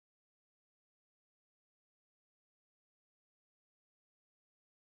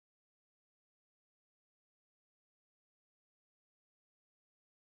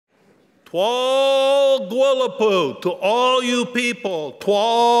Twal Gwalapu, to all you people,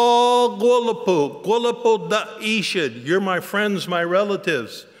 Twal Gwalapu, Gwalapu da Ishid, you're my friends, my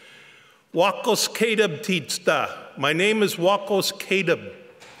relatives. Wakos Kadab Titsta, my name is Wakos Kadab.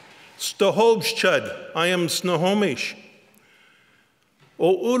 Stohobschud, I am Snohomish.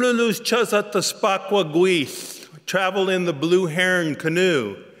 O Ululus Chazataspakwa Guith, travel in the Blue Heron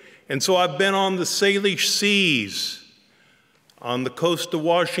canoe. And so I've been on the Salish seas, on the coast of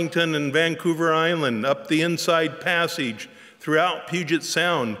Washington and Vancouver Island, up the Inside Passage, throughout Puget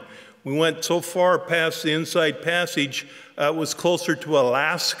Sound. We went so far past the Inside Passage, it was closer to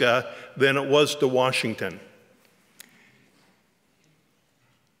Alaska than it was to Washington.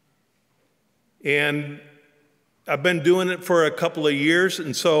 And I've been doing it for a couple of years,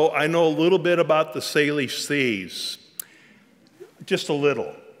 and so I know a little bit about the Salish seas, just a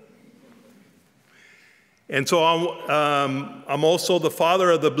little. And so I'm also the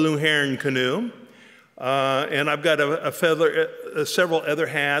father of the Blue Heron canoe, and I've got several other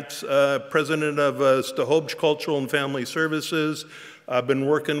hats, president of Snohomish Cultural and Family Services. I've been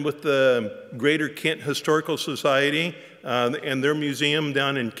working with the Greater Kent Historical Society and their museum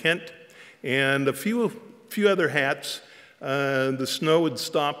down in Kent, and a few other hats. The snow had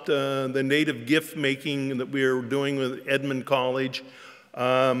stopped the native gift making that we were doing with Edmond College.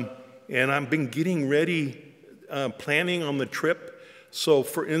 And I've been getting ready, planning on the trip. So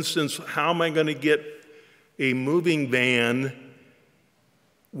for instance, how am I going to get a moving van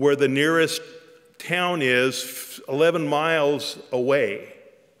where the nearest town is 11 miles away?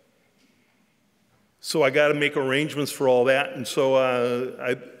 So I got to make arrangements for all that. And so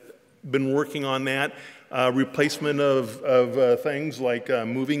I've been working on that. Replacement of things like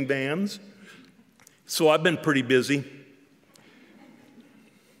moving vans. So I've been pretty busy.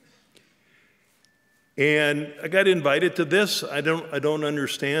 And I got invited to this. I don't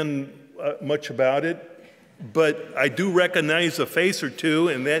understand much about it, but I do recognize a face or two,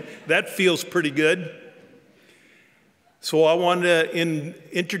 and that feels pretty good. So I wanted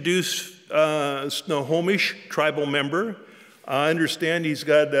to introduce Snohomish tribal member. I understand he's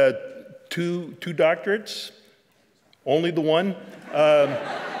got two doctorates, only the one.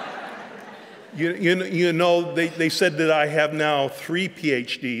 You know, they said that I have now 3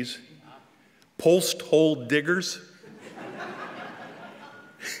 PhDs. Post-hole diggers.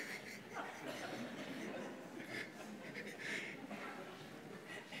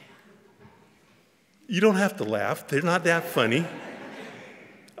 You don't have to laugh. They're not that funny.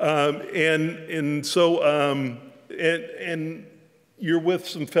 And you're with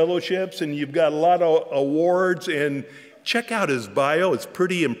some fellowships, and you've got a lot of awards. And check out his bio. It's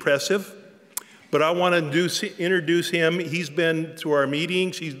pretty impressive. But I want to introduce him. He's been to our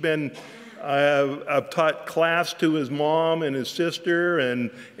meetings. He's been. I've taught class to his mom and his sister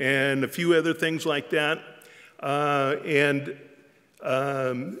and a few other things like that.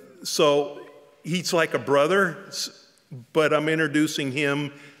 So he's like a brother, but I'm introducing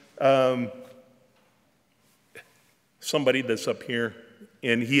him, somebody that's up here,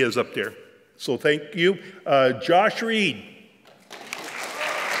 and he is up there. So thank you. Josh Reid.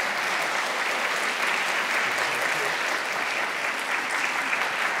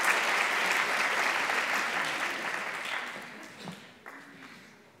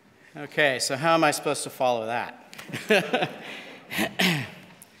 Okay, so how am I supposed to follow that?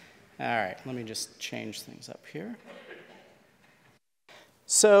 All right, let me just change things up here.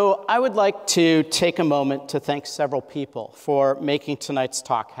 So I would like to take a moment to thank several people for making tonight's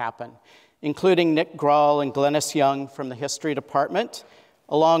talk happen, including Nick Grahl and Glennis Young from the History Department,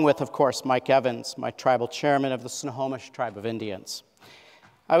 along with, of course, Mike Evans, my tribal chairman of the Snohomish Tribe of Indians.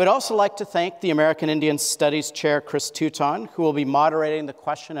 I would also like to thank the American Indian Studies Chair, Chris Touton, who will be moderating the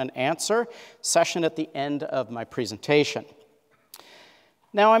question and answer session at the end of my presentation.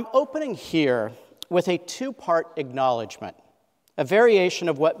 Now, I'm opening here with a 2-part acknowledgement, a variation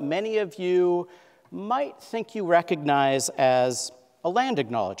of what many of you might think you recognize as a land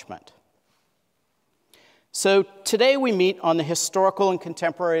acknowledgement. So today we meet on the historical and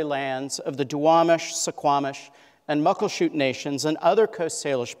contemporary lands of the Duwamish, Suquamish, and Muckleshoot nations and other Coast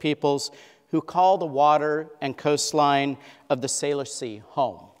Salish peoples who call the water and coastline of the Salish Sea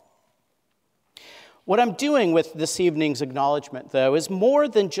home. What I'm doing with this evening's acknowledgement, though, is more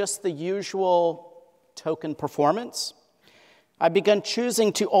than just the usual token performance. I've begun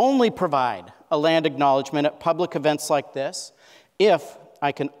choosing to only provide a land acknowledgement at public events like this if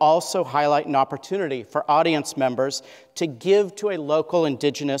I can also highlight an opportunity for audience members to give to a local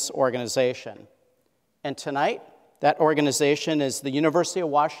Indigenous organization. And tonight, that organization is the University of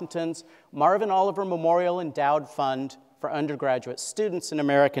Washington's Marvin Oliver Memorial Endowed Fund for undergraduate students in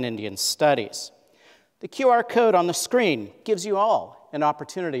American Indian Studies. The QR code on the screen gives you all an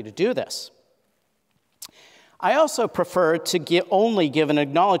opportunity to do this. I also prefer to only give an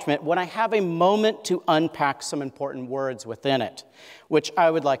acknowledgement when I have a moment to unpack some important words within it, which I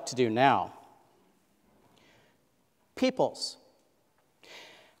would like to do now. Peoples.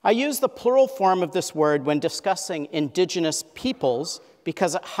 I use the plural form of this word when discussing indigenous peoples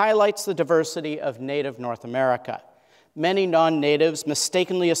because it highlights the diversity of native North America. Many non-natives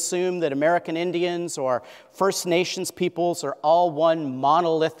mistakenly assume that American Indians or First Nations peoples are all one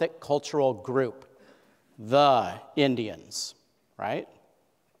monolithic cultural group. The Indians, right?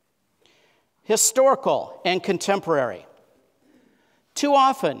 Historical and contemporary. Too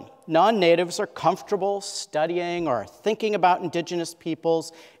often, non-natives are comfortable studying or thinking about indigenous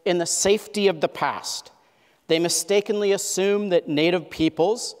peoples in the safety of the past. They mistakenly assume that native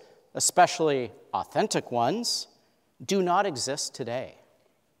peoples, especially authentic ones, do not exist today.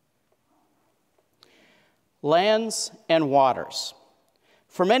 Lands and waters.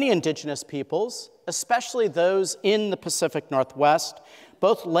 For many indigenous peoples, especially those in the Pacific Northwest,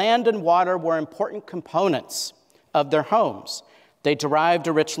 both land and water were important components of their homes. They derived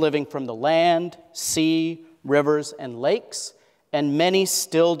a rich living from the land, sea, rivers, and lakes, and many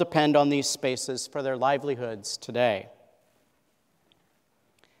still depend on these spaces for their livelihoods today.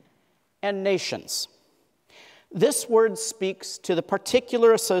 And nations. This word speaks to the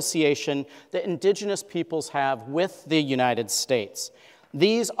particular association that indigenous peoples have with the United States.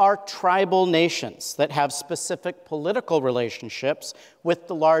 These are tribal nations that have specific political relationships with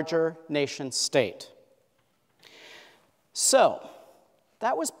the larger nation state. So,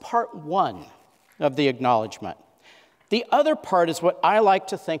 that was part one of the acknowledgement. The other part is what I like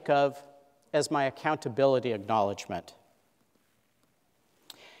to think of as my accountability acknowledgement.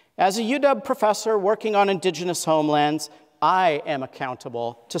 As a UW professor working on indigenous homelands, I am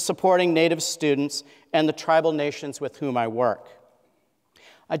accountable to supporting Native students and the tribal nations with whom I work.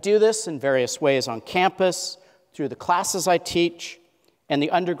 I do this in various ways on campus, through the classes I teach, and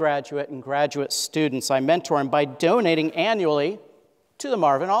the undergraduate and graduate students I mentor, and by donating annually to the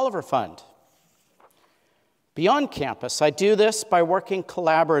Marvin Oliver Fund. Beyond campus, I do this by working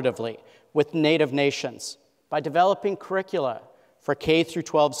collaboratively with Native nations, by developing curricula for K through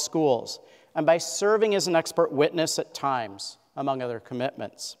 12 schools, and by serving as an expert witness at times, among other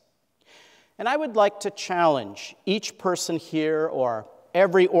commitments. And I would like to challenge each person here or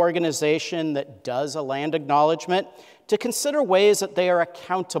every organization that does a land acknowledgement to consider ways that they are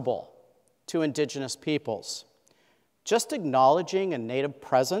accountable to indigenous peoples. Just acknowledging a Native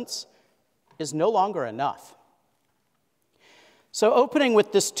presence is no longer enough. So opening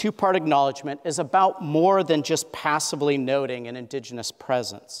with this two-part acknowledgement is about more than just passively noting an indigenous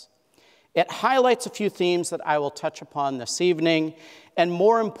presence. It highlights a few themes that I will touch upon this evening, and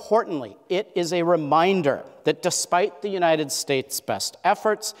more importantly, it is a reminder that despite the United States' best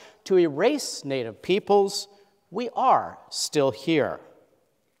efforts to erase Native peoples, we are still here.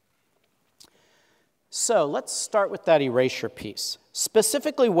 So let's start with that erasure piece,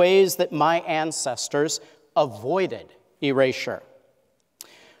 specifically ways that my ancestors avoided erasure.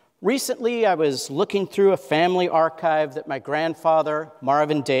 Recently, I was looking through a family archive that my grandfather,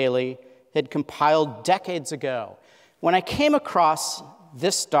 Marvin Daly, had compiled decades ago when I came across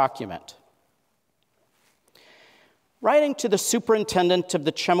this document. Writing to the superintendent of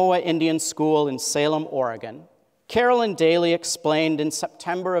the Chemawa Indian School in Salem, Oregon, Carolyn Daly explained in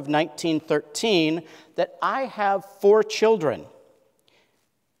September of 1913 that I have 4 children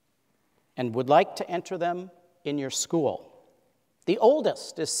and would like to enter them in your school. The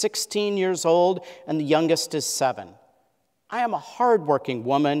oldest is 16 years old and the youngest is 7. I am a hardworking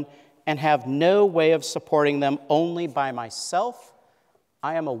woman and have no way of supporting them only by myself.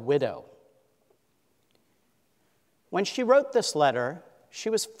 I am a widow. When she wrote this letter, she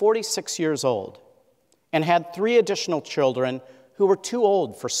was 46 years old and had 3 additional children who were too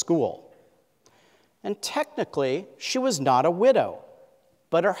old for school. And technically, she was not a widow,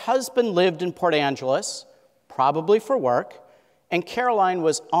 but her husband lived in Port Angeles, probably for work, and Caroline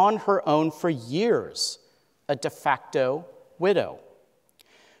was on her own for years, a de facto widow.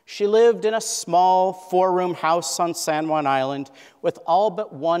 She lived in a small 4-room house on San Juan Island with all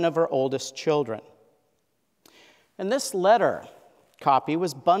but one of her oldest children. And this letter copy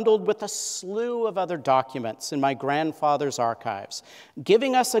was bundled with a slew of other documents in my grandfather's archives,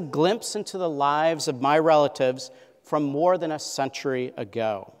 giving us a glimpse into the lives of my relatives from more than a century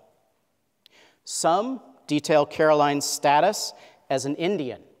ago. Some detail Caroline's status as an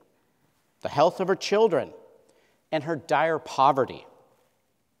Indian, the health of her children, and her dire poverty.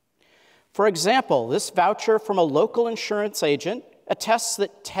 For example, this voucher from a local insurance agent attests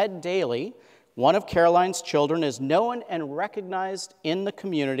that Ted Daly, one of Caroline's children, is known and recognized in the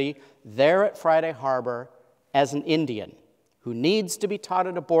community there at Friday Harbor as an Indian who needs to be taught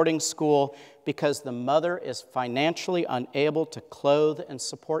at a boarding school because the mother is financially unable to clothe and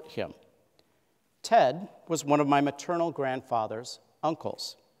support him. Ted was one of my maternal grandfather's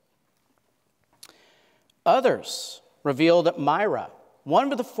uncles. Others reveal that Myra,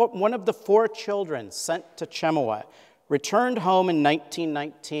 one of the four children sent to Chemawa, returned home in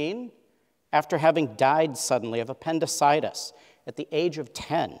 1919 after having died suddenly of appendicitis at the age of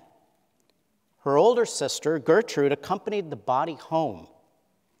 10. Her older sister, Gertrude, accompanied the body home.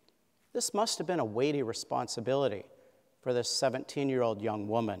 This must have been a weighty responsibility for this 17-year-old young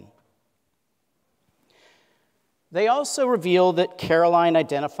woman. They also reveal that Caroline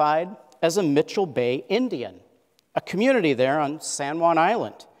identified as a Mitchell Bay Indian, a community there on San Juan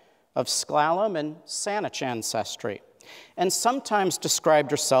Island of Sklallam and Saanich ancestry, and sometimes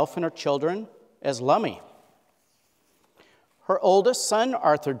described herself and her children as Lummi. Her oldest son,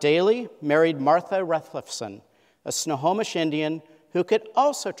 Arthur Daly, married Martha Rethlefson, a Snohomish Indian who could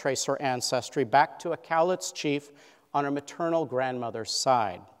also trace her ancestry back to a Cowlitz chief on her maternal grandmother's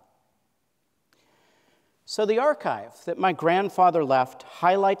side. So the archive that my grandfather left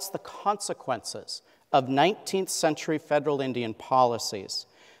highlights the consequences of 19th century federal Indian policies,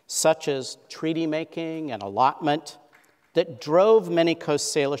 such as treaty making and allotment, that drove many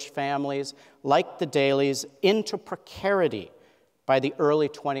Coast Salish families, like the Dalys, into precarity by the early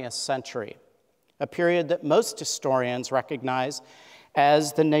 20th century, a period that most historians recognize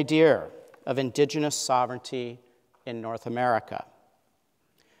as the nadir of indigenous sovereignty in North America.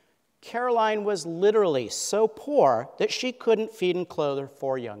 Caroline was literally so poor that she couldn't feed and clothe her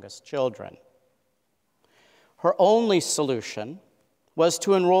four youngest children. Her only solution was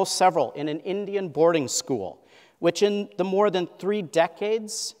to enroll several in an Indian boarding school, which in the more than 3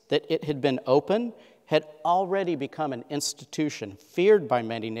 decades that it had been open, had already become an institution feared by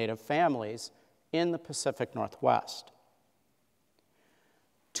many Native families in the Pacific Northwest.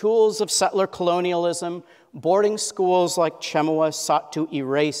 Tools of settler colonialism, boarding schools like Chemawa sought to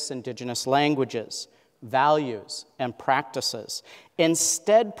erase indigenous languages, values, and practices,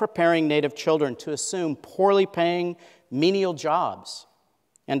 instead preparing Native children to assume poorly paying, menial jobs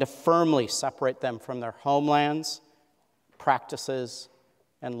and to firmly separate them from their homelands, practices,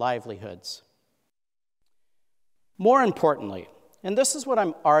 and livelihoods. More importantly, and this is what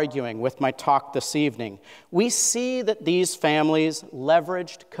I'm arguing with my talk this evening, we see that these families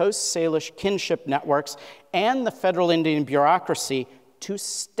leveraged Coast Salish kinship networks and the federal Indian bureaucracy to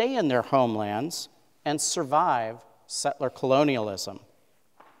stay in their homelands and survive settler colonialism.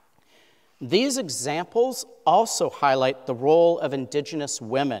 These examples also highlight the role of indigenous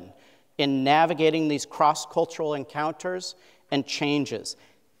women in navigating these cross-cultural encounters and changes.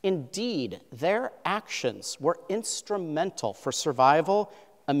 Indeed, their actions were instrumental for survival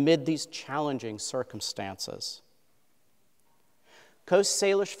amid these challenging circumstances. Coast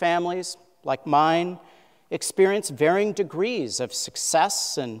Salish families, like mine, experience varying degrees of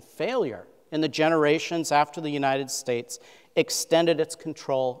success and failure in the generations after the United States extended its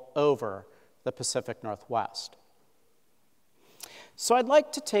control over the Pacific Northwest. So I'd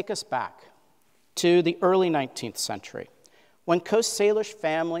like to take us back to the early 19th century, when Coast Salish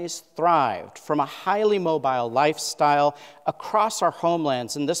families thrived from a highly mobile lifestyle across our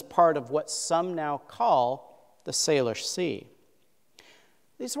homelands in this part of what some now call the Salish Sea.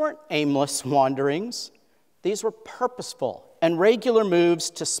 These weren't aimless wanderings. These were purposeful and regular moves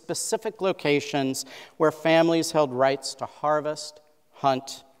to specific locations where families held rights to harvest,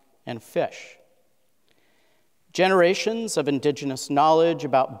 hunt, and fish. Generations of indigenous knowledge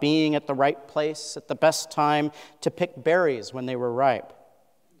about being at the right place at the best time to pick berries when they were ripe,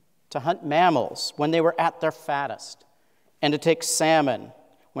 to hunt mammals when they were at their fattest, and to take salmon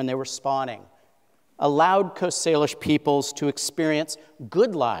when they were spawning, allowed Coast Salish peoples to experience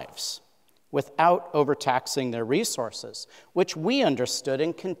good lives without overtaxing their resources, which we understood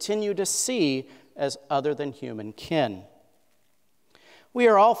and continue to see as other than human kin. We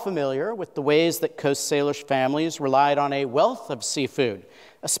are all familiar with the ways that Coast Salish families relied on a wealth of seafood,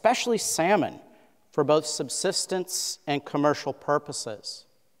 especially salmon, for both subsistence and commercial purposes.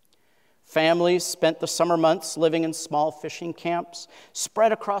 Families spent the summer months living in small fishing camps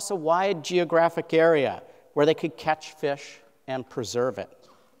spread across a wide geographic area where they could catch fish and preserve it.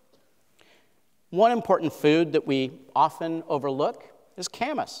 One important food that we often overlook is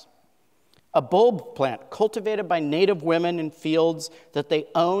camas, a bulb plant cultivated by Native women in fields that they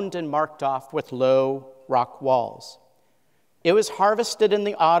owned and marked off with low rock walls. It was harvested in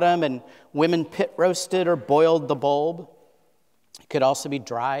the autumn, and women pit roasted or boiled the bulb. It could also be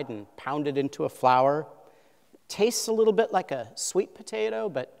dried and pounded into a flour. It tastes a little bit like a sweet potato,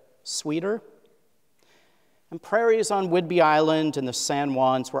 but sweeter. And prairies on Whidbey Island and the San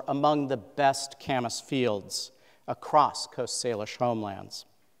Juans were among the best camas fields across Coast Salish homelands.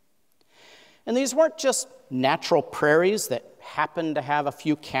 And these weren't just natural prairies that happened to have a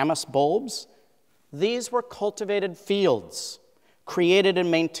few camas bulbs. These were cultivated fields, created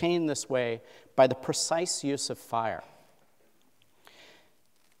and maintained this way by the precise use of fire.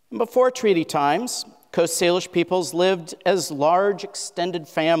 And before treaty times, Coast Salish peoples lived as large extended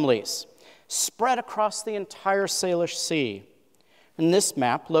families, spread across the entire Salish Sea. And this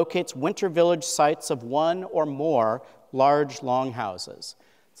map locates winter village sites of one or more large longhouses.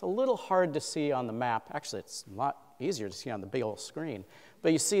 It's a little hard to see on the map. Actually, it's a lot easier to see on the big old screen.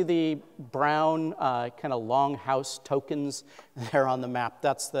 But you see the brown kind of longhouse tokens there on the map.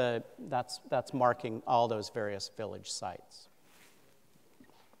 That's marking all those various village sites.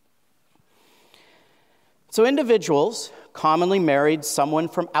 So individuals commonly married someone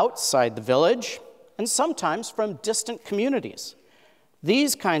from outside the village and sometimes from distant communities.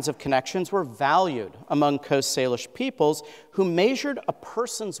 These kinds of connections were valued among Coast Salish peoples who measured a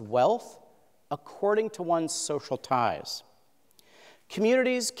person's wealth according to one's social ties.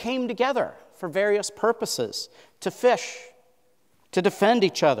 Communities came together for various purposes: to fish, to defend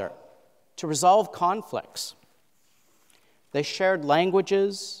each other, to resolve conflicts. They shared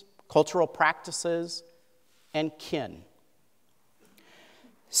languages, cultural practices, and kin.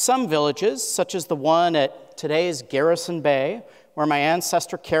 Some villages, such as the one at today's Garrison Bay, where my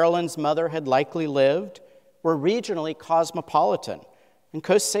ancestor Carolyn's mother had likely lived, were regionally cosmopolitan, and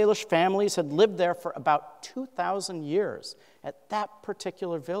Coast Salish families had lived there for about 2,000 years at that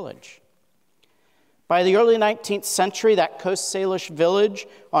particular village. By the early 19th century, that Coast Salish village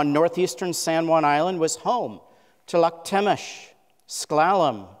on northeastern San Juan Island was home to Laktemish,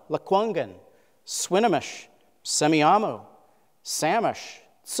 Sklallam, Lakwungan, Swinomish, Semiahmoo, Samish,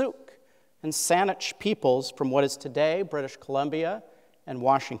 Tsuk, and Saanich peoples from what is today British Columbia and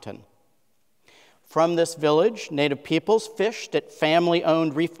Washington. From this village, native peoples fished at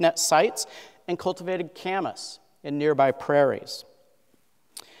family-owned reef net sites and cultivated camas in nearby prairies.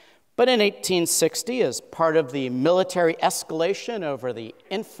 But in 1860, as part of the military escalation over the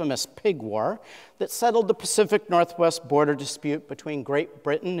infamous Pig War that settled the Pacific Northwest border dispute between Great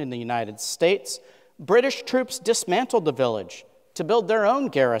Britain and the United States, British troops dismantled the village to build their own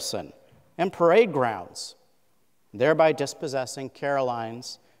garrison and parade grounds, thereby dispossessing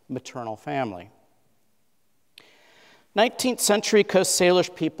Caroline's maternal family. 19th century Coast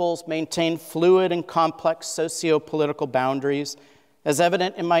Salish peoples maintained fluid and complex socio-political boundaries. As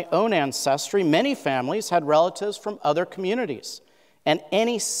evident in my own ancestry, many families had relatives from other communities, and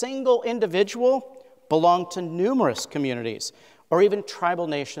any single individual belonged to numerous communities, or even tribal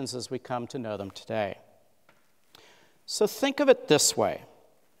nations as we come to know them today. So think of it this way.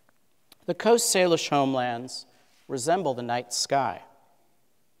 The Coast Salish homelands resemble the night sky.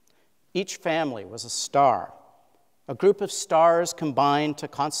 Each family was a star, a group of stars combined to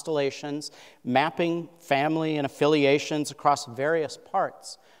constellations, mapping family and affiliations across various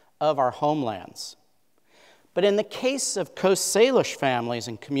parts of our homelands. But in the case of Coast Salish families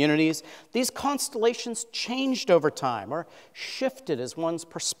and communities, these constellations changed over time, or shifted as one's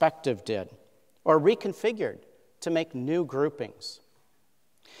perspective did, or reconfigured to make new groupings.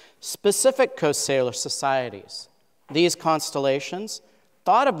 Specific Coast Salish societies, these constellations,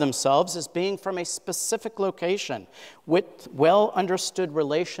 thought of themselves as being from a specific location with well-understood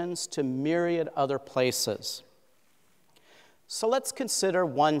relations to myriad other places. So let's consider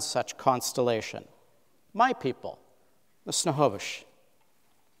one such constellation. My people, the Snohomish.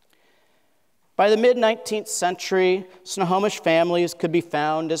 By the mid-19th century, Snohomish families could be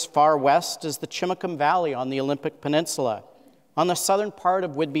found as far west as the Chimacum Valley on the Olympic Peninsula, on the southern part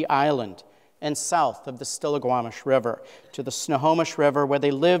of Whidbey Island, and south of the Stillaguamish River to the Snohomish River, where they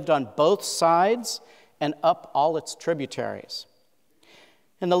lived on both sides and up all its tributaries.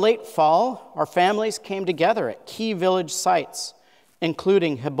 In the late fall, our families came together at key village sites,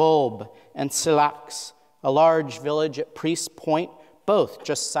 including Hibolb and Silax, a large village at Priest Point, both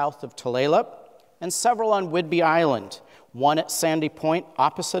just south of Tulalip, and several on Whidbey Island, one at Sandy Point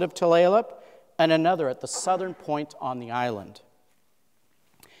opposite of Tulalip, and another at the southern point on the island.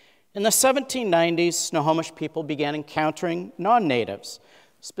 In the 1790s, Snohomish people began encountering non-natives,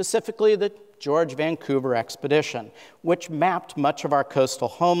 specifically the George Vancouver expedition, which mapped much of our coastal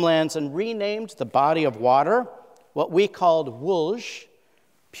homelands and renamed the body of water, what we called Wulj,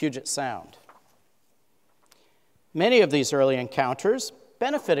 Puget Sound. Many of these early encounters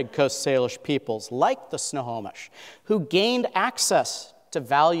benefited Coast Salish peoples like the Snohomish, who gained access to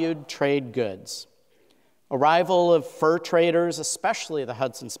valued trade goods. Arrival of fur traders, especially the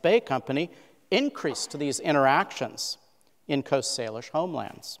Hudson's Bay Company, increased these interactions in Coast Salish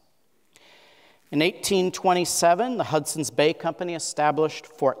homelands. In 1827, the Hudson's Bay Company established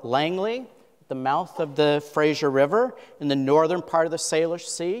Fort Langley at the mouth of the Fraser River in the northern part of the Salish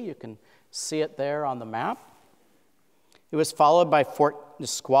Sea. You can see it there on the map. It was followed by Fort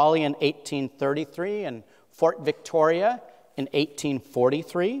Nisqually in 1833 and Fort Victoria in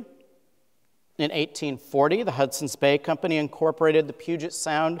 1843. In 1840, the Hudson's Bay Company incorporated the Puget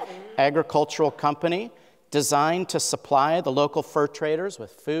Sound Agricultural Company, designed to supply the local fur traders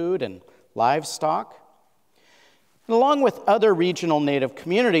with food and livestock. And along with other regional native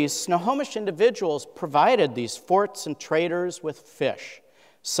communities, Snohomish individuals provided these forts and traders with fish,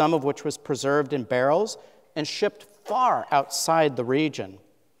 some of which was preserved in barrels and shipped far outside the region,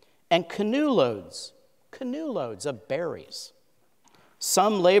 and canoe loads of berries.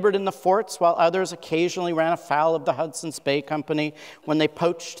 Some labored in the forts, while others occasionally ran afoul of the Hudson's Bay Company when they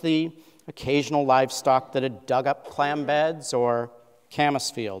poached the occasional livestock that had dug up clam beds or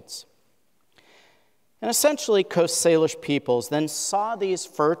camas fields. And essentially, Coast Salish peoples then saw these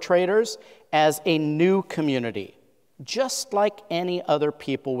fur traders as a new community, just like any other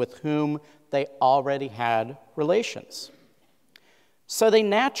people with whom they already had relations. So they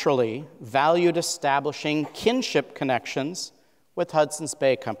naturally valued establishing kinship connections with Hudson's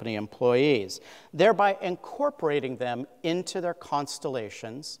Bay Company employees, thereby incorporating them into their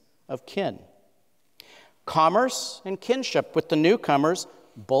constellations of kin. Commerce and kinship with the newcomers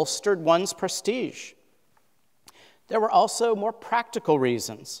bolstered one's prestige. There were also more practical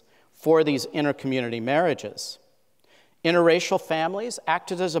reasons for these inter-community marriages. Interracial families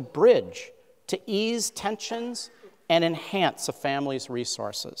acted as a bridge to ease tensions and enhance a family's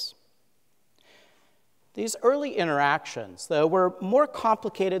resources. These early interactions, though, were more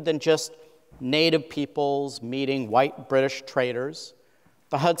complicated than just native peoples meeting white British traders.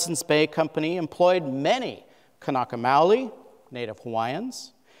 The Hudson's Bay Company employed many Kanaka Maoli, native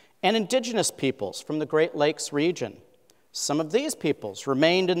Hawaiians, and indigenous peoples from the Great Lakes region. Some of these peoples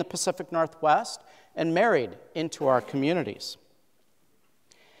remained in the Pacific Northwest and married into our communities.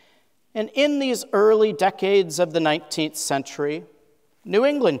 And in these early decades of the 19th century, New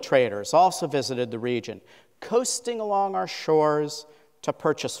England traders also visited the region, coasting along our shores to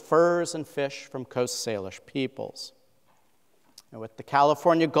purchase furs and fish from Coast Salish peoples. And with the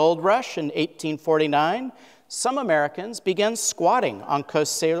California Gold Rush in 1849, some Americans began squatting on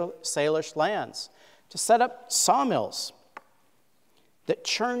Coast Salish lands to set up sawmills that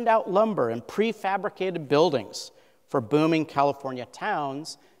churned out lumber and prefabricated buildings for booming California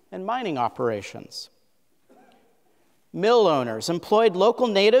towns and mining operations. Mill owners employed local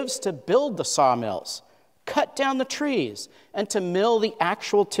natives to build the sawmills, cut down the trees, and to mill the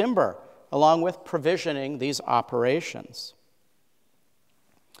actual timber, along with provisioning these operations.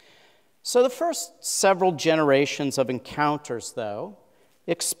 So the first several generations of encounters, though,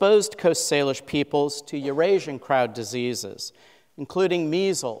 exposed Coast Salish peoples to Eurasian crowd diseases, including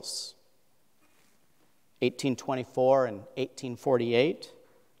measles, 1824 and 1848,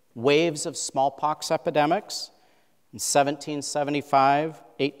 waves of smallpox epidemics in 1775,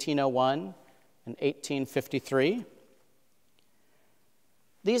 1801, and 1853.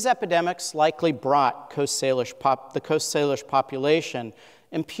 These epidemics likely brought the Coast Salish population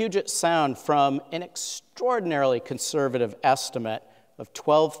in Puget Sound from an extraordinarily conservative estimate of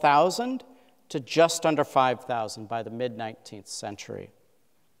 12,000 to just under 5,000 by the mid-19th century.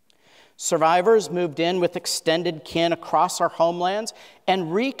 Survivors moved in with extended kin across our homelands and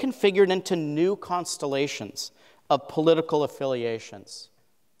reconfigured into new constellations of political affiliations.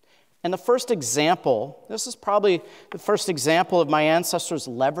 And the first example, this is probably the first example of my ancestors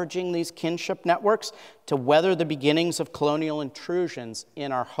leveraging these kinship networks to weather the beginnings of colonial intrusions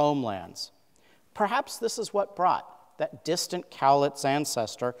in our homelands. Perhaps this is what brought that distant Cowlitz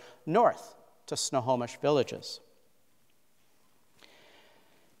ancestor north to Snohomish villages.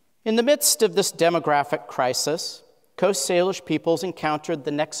 In the midst of this demographic crisis, Coast Salish peoples encountered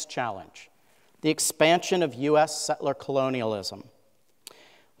the next challenge, the expansion of U.S. settler colonialism.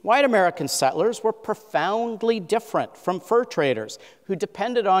 White American settlers were profoundly different from fur traders who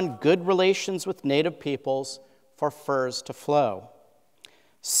depended on good relations with native peoples for furs to flow.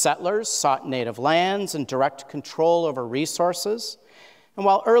 Settlers sought native lands and direct control over resources, and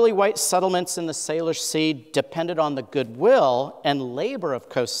while early white settlements in the Salish Sea depended on the goodwill and labor of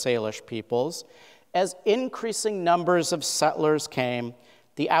Coast Salish peoples, as increasing numbers of settlers came,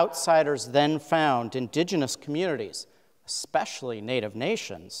 the outsiders then found indigenous communities, especially Native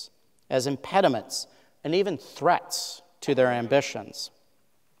nations, as impediments and even threats to their ambitions.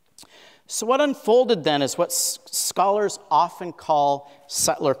 So what unfolded then is what scholars often call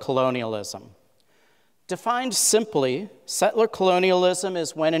settler colonialism. Defined simply, settler colonialism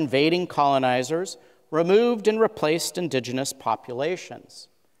is when invading colonizers removed and replaced indigenous populations.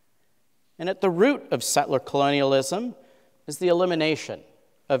 And at the root of settler colonialism is the elimination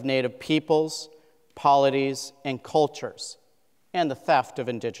of native peoples, polities, and cultures, and the theft of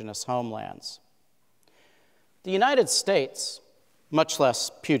indigenous homelands. The United States, much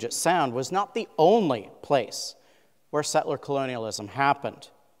less Puget Sound, was not the only place where settler colonialism happened.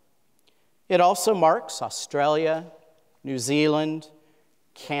 It also marks Australia, New Zealand,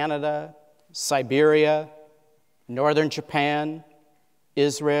 Canada, Siberia, northern Japan,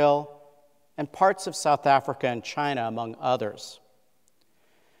 Israel, and parts of South Africa and China, among others.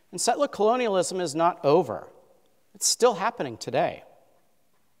 And settler colonialism is not over. It's still happening today.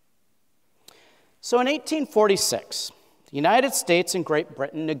 So in 1846, the United States and Great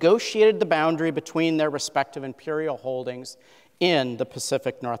Britain negotiated the boundary between their respective imperial holdings in the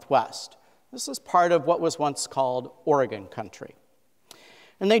Pacific Northwest. This is part of what was once called Oregon country.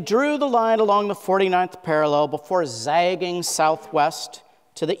 And they drew the line along the 49th parallel before zagging southwest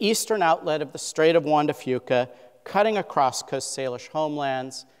to the eastern outlet of the Strait of Juan de Fuca, cutting across Coast Salish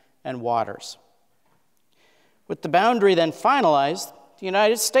homelands and waters. With the boundary then finalized, the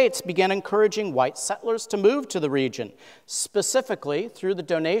United States began encouraging white settlers to move to the region, specifically through the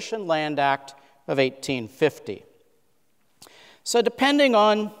Donation Land Act of 1850. So depending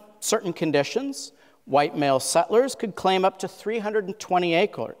on certain conditions, white male settlers could claim up to 320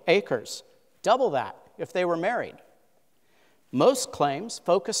 acres, double that if they were married. Most claims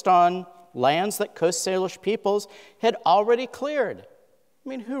focused on lands that Coast Salish peoples had already cleared. I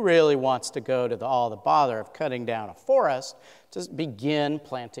mean, who really wants to go to all the bother of cutting down a forest to begin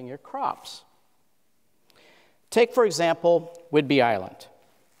planting your crops? Take, for example, Whidbey Island.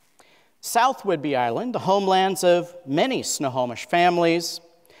 South Whidbey Island, the homelands of many Snohomish families,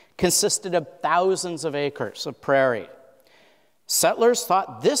 consisted of thousands of acres of prairie. Settlers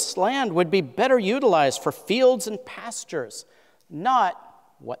thought this land would be better utilized for fields and pastures, not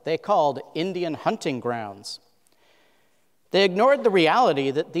what they called Indian hunting grounds. They ignored the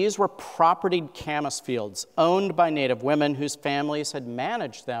reality that these were propertied camas fields owned by Native women whose families had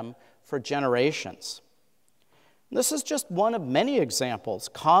managed them for generations. This is just one of many examples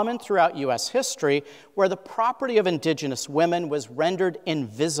common throughout U.S. history where the property of indigenous women was rendered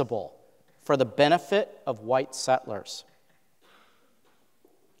invisible for the benefit of white settlers.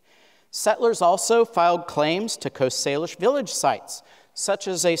 Settlers also filed claims to Coast Salish village sites, such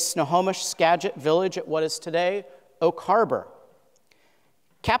as a Snohomish Skagit village at what is today Oak Harbor.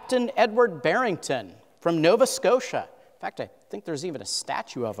 Captain Edward Barrington from Nova Scotia, in fact, I think there's even a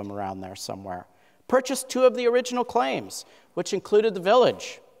statue of him around there somewhere, purchased 2 of the original claims, which included the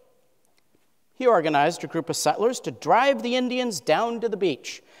village. He organized a group of settlers to drive the Indians down to the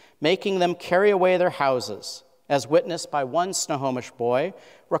beach, making them carry away their houses, as witnessed by one Snohomish boy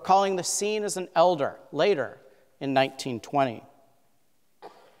recalling the scene as an elder later in 1920.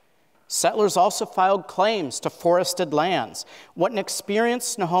 Settlers also filed claims to forested lands, what an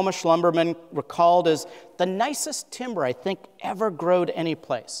experienced Snohomish lumberman recalled as the nicest timber I think ever growed any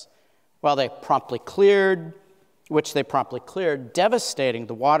place, which they promptly cleared, devastating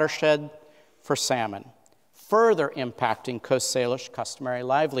the watershed for salmon, further impacting Coast Salish customary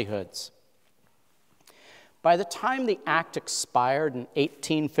livelihoods. By the time the act expired in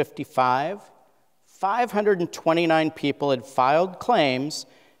 1855, 529 people had filed claims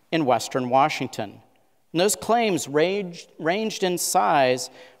in western Washington. And those claims ranged in size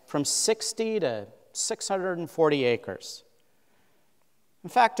from 60 to 640 acres. In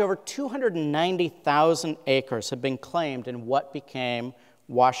fact, over 290,000 acres have been claimed in what became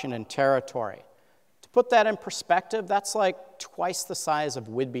Washington Territory. To put that in perspective, that's like twice the size of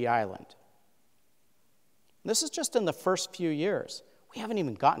Whidbey Island. This is just in the first few years. We haven't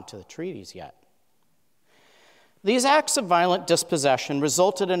even gotten to the treaties yet. These acts of violent dispossession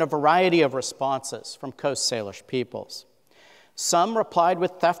resulted in a variety of responses from Coast Salish peoples. Some replied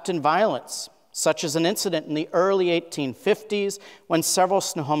with theft and violence, such as an incident in the early 1850s when several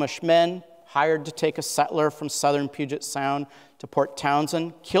Snohomish men, hired to take a settler from southern Puget Sound to Port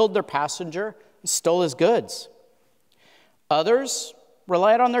Townsend, killed their passenger and stole his goods. Others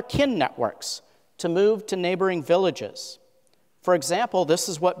relied on their kin networks to move to neighboring villages. For example, this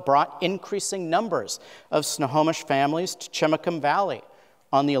is what brought increasing numbers of Snohomish families to Chimacum Valley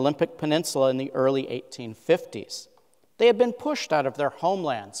on the Olympic Peninsula in the early 1850s. they had been pushed out of their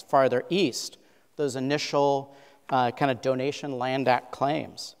homelands farther east, those initial kind of donation land act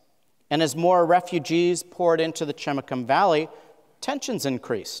claims. And as more refugees poured into the Chimicum Valley, tensions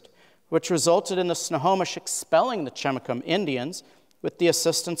increased, which resulted in the Snohomish expelling the Chimicum Indians with the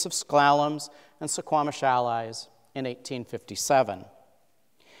assistance of Sklalams and Suquamish allies in 1857.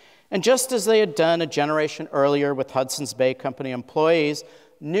 And just as they had done a generation earlier with Hudson's Bay Company employees,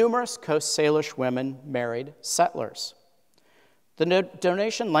 numerous Coast Salish women married settlers. The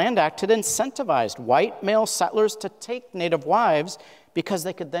Donation Land Act had incentivized white male settlers to take native wives because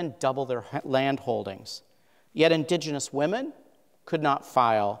they could then double their land holdings. Yet indigenous women could not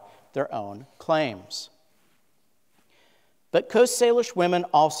file their own claims. But Coast Salish women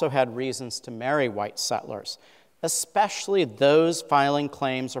also had reasons to marry white settlers, especially those filing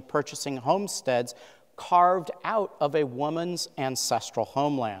claims or purchasing homesteads carved out of a woman's ancestral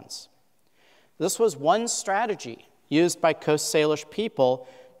homelands. This was one strategy used by Coast Salish people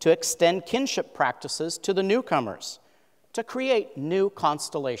to extend kinship practices to the newcomers, to create new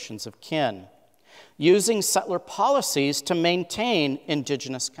constellations of kin, using settler policies to maintain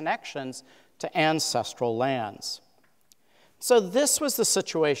indigenous connections to ancestral lands. So this was the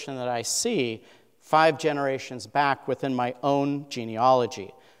situation that I see 5 generations back within my own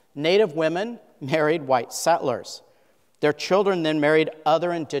genealogy. Native women married white settlers. Their children then married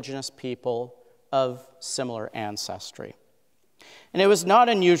other indigenous people of similar ancestry. And it was not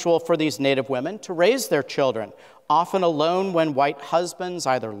unusual for these native women to raise their children, often alone when white husbands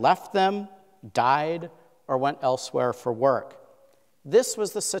either left them, died, or went elsewhere for work. This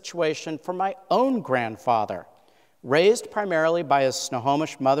was the situation for my own grandfather, raised primarily by his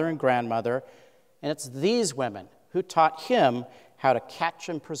Snohomish mother and grandmother, and it's these women who taught him how to catch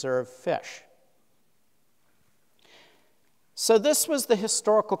and preserve fish. So this was the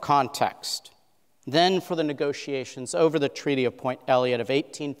historical context. Then for the negotiations over the Treaty of Point Elliott of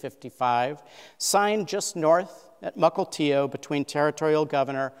 1855, signed just north at Mukilteo between Territorial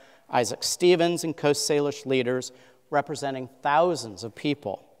Governor Isaac Stevens and Coast Salish leaders representing thousands of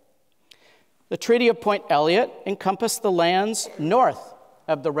people. The Treaty of Point Elliott encompassed the lands north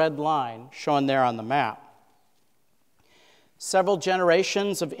of the red line shown there on the map. Several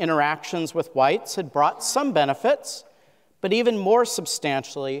generations of interactions with whites had brought some benefits, but even more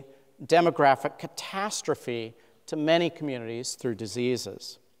substantially, demographic catastrophe to many communities through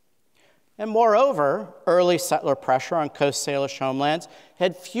diseases. And moreover, early settler pressure on Coast Salish homelands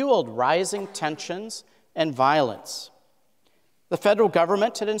had fueled rising tensions and violence. The federal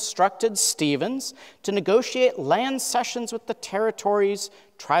government had instructed Stevens to negotiate land cessions with the territory's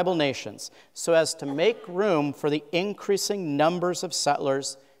tribal nations so as to make room for the increasing numbers of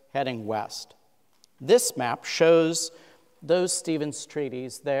settlers heading west. This map shows those Stevens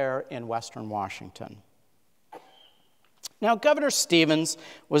treaties there in western Washington. Now, Governor Stevens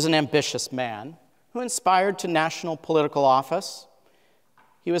was an ambitious man who aspired to national political office.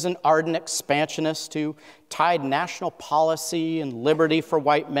 He was an ardent expansionist who tied national policy and liberty for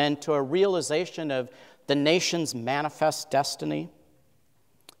white men to a realization of the nation's manifest destiny.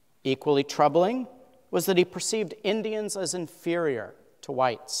 Equally troubling was that he perceived Indians as inferior to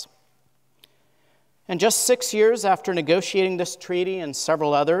whites. And just 6 years after negotiating this treaty and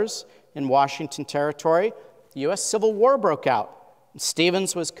several others in Washington Territory, the U.S. Civil War broke out. And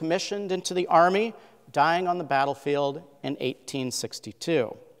Stevens was commissioned into the Army, dying on the battlefield in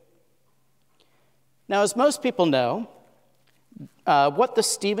 1862. Now, as most people know, what the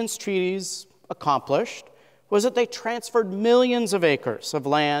Stevens treaties accomplished was that they transferred millions of acres of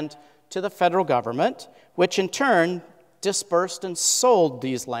land to the federal government, which in turn dispersed and sold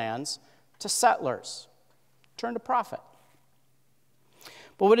these lands to settlers, turned a profit.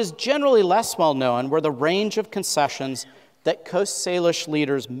 But what is generally less well known were the range of concessions that Coast Salish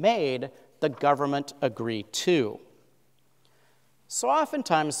leaders made the government agree to. So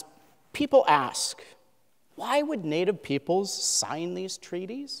oftentimes, people ask, why would Native peoples sign these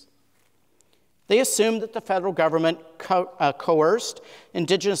treaties? They assumed that the federal government coerced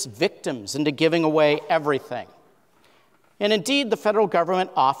indigenous victims into giving away everything. And indeed, the federal government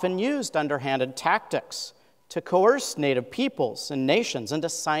often used underhanded tactics to coerce Native peoples and nations into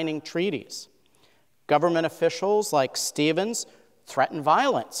signing treaties. Government officials like Stevens threatened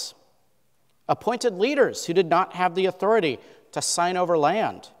violence, appointed leaders who did not have the authority to sign over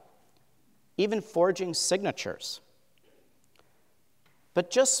land, even forging signatures. But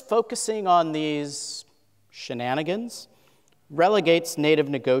just focusing on these shenanigans relegates Native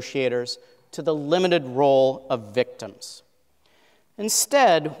negotiators to the limited role of victims.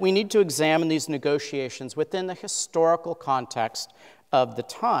 Instead, we need to examine these negotiations within the historical context of the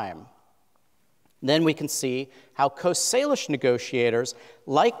time. Then we can see how Coast Salish negotiators,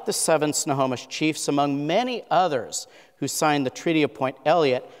 like the 7 Snohomish chiefs, among many others who signed the Treaty of Point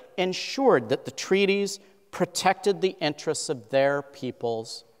Elliott, ensured that the treaties protected the interests of their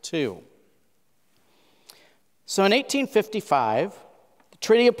peoples too. So in 1855, the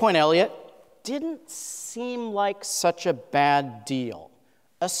Treaty of Point Elliott didn't seem like such a bad deal,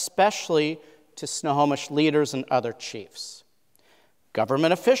 especially to Snohomish leaders and other chiefs.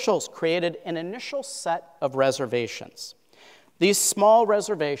 Government officials created an initial set of reservations. These small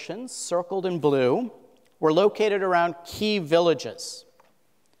reservations, circled in blue, were located around key villages.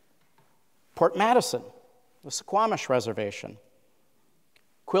 Port Madison, the Suquamish Reservation.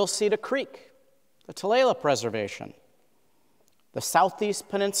 Quilceda Creek, the Tulalip Reservation. The southeast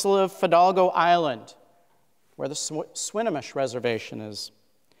peninsula of Fidalgo Island, where the Swinomish Reservation is.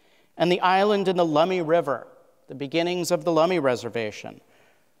 And the island in the Lummi River, the beginnings of the Lummi Reservation,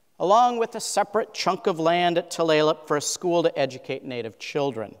 along with a separate chunk of land at Tulalip for a school to educate Native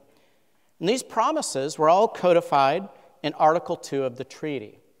children. And these promises were all codified in Article 2 of the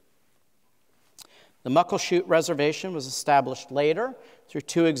treaty. The Muckleshoot Reservation was established later through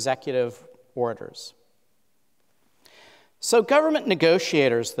 2 executive orders. So government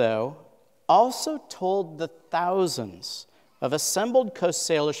negotiators, though, also told the thousands of assembled Coast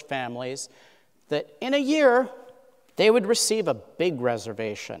Salish families that in a year they would receive a big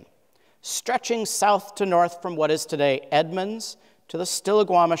reservation, stretching south to north from what is today Edmonds to the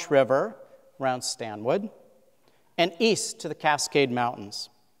Stillaguamish River around Stanwood, and east to the Cascade Mountains.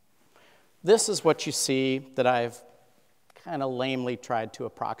 This is what you see that I've kind of lamely tried to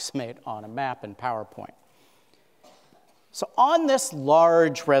approximate on a map in PowerPoint. So on this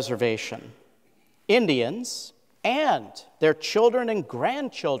large reservation, Indians and their children and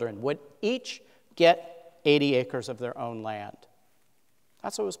grandchildren would each get 80 acres of their own land.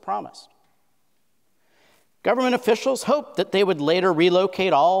 That's what was promised. Government officials hoped that they would later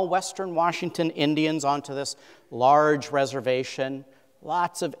relocate all Western Washington Indians onto this large reservation.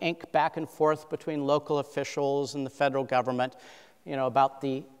 Lots of ink back and forth between local officials and the federal government, about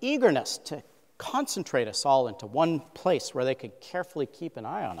the eagerness to concentrate us all into one place where they could carefully keep an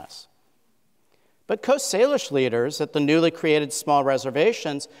eye on us. But Coast Salish leaders at the newly created small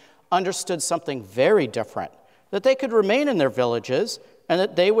reservations understood something very different, that they could remain in their villages and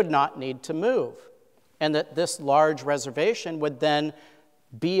that they would not need to move, and that this large reservation would then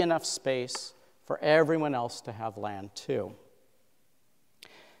be enough space for everyone else to have land too.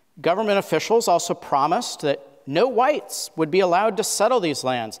 Government officials also promised that no whites would be allowed to settle these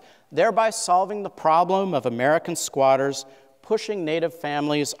lands, thereby solving the problem of American squatters pushing Native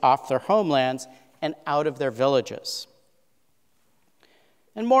families off their homelands and out of their villages.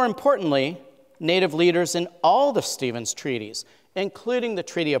 And more importantly, Native leaders in all the Stevens treaties, including the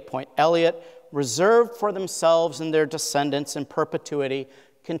Treaty of Point Elliott, reserved for themselves and their descendants in perpetuity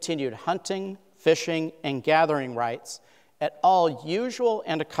continued hunting, fishing, and gathering rights at all usual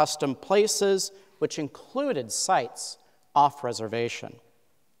and accustomed places, which included sites off reservation.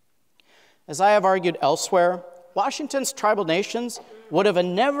 As I have argued elsewhere, Washington's tribal nations would have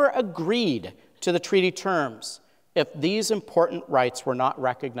never agreed to the treaty terms if these important rights were not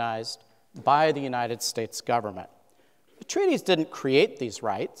recognized by the United States government. The treaties didn't create these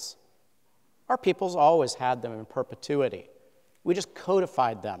rights. Our peoples always had them in perpetuity. We just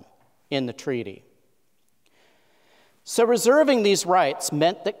codified them in the treaty. So reserving these rights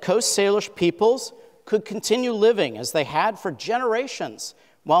meant that Coast Salish peoples could continue living as they had for generations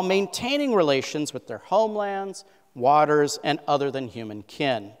while maintaining relations with their homelands, waters, and other than human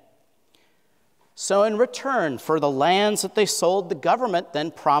kin. So in return for the lands that they sold, the government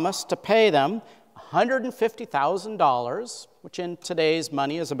then promised to pay them $150,000, which in today's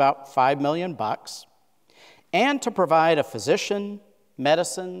money is about $5 million, and to provide a physician,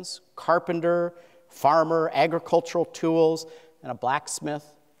 medicines, carpenter, farmer, agricultural tools, and a blacksmith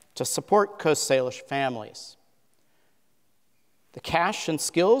to support Coast Salish families. The cash and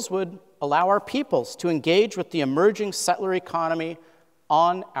skills would allow our peoples to engage with the emerging settler economy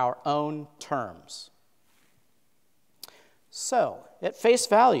on our own terms. So, at face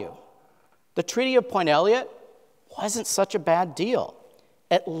value, the Treaty of Point Elliott wasn't such a bad deal,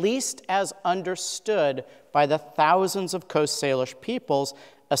 at least as understood by the thousands of Coast Salish peoples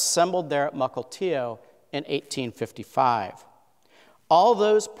assembled there at Mukilteo in 1855. All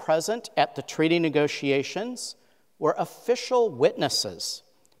those present at the treaty negotiations were official witnesses,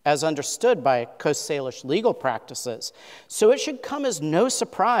 as understood by Coast Salish legal practices. So it should come as no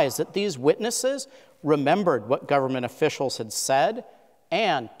surprise that these witnesses remembered what government officials had said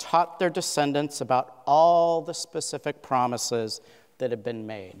and taught their descendants about all the specific promises that had been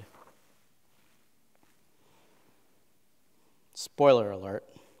made. Spoiler alert.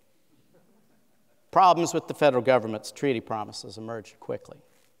 Problems with the federal government's treaty promises emerged quickly.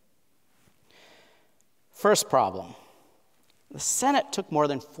 First problem, the Senate took more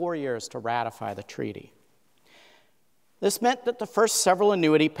than 4 years to ratify the treaty. This meant that the first several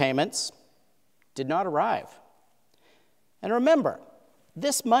annuity payments did not arrive. And remember,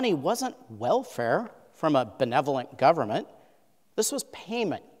 this money wasn't welfare from a benevolent government. This was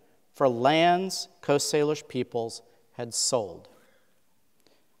payment for lands Coast Salish peoples had sold.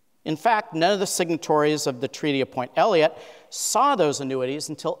 In fact, none of the signatories of the Treaty of Point Elliott saw those annuities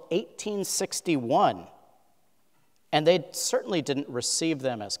until 1861. And they certainly didn't receive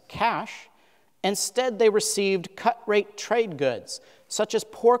them as cash. Instead, they received cut-rate trade goods, such as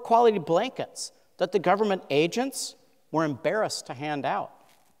poor quality blankets that the government agents were embarrassed to hand out.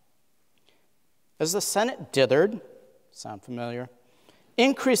 As the Senate dithered, sound familiar?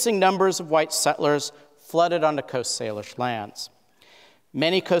 Increasing numbers of white settlers flooded onto Coast Salish lands.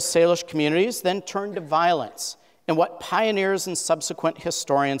 Many Coast Salish communities then turned to violence in what pioneers and subsequent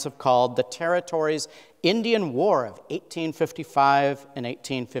historians have called the territory's Indian War of 1855 and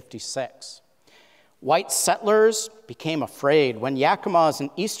 1856. White settlers became afraid when Yakimas in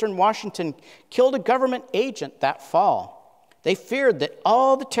eastern Washington killed a government agent that fall. They feared that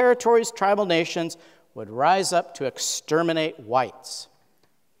all the territory's tribal nations would rise up to exterminate whites.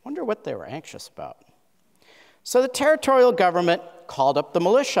 Wonder what they were anxious about. So the territorial government called up the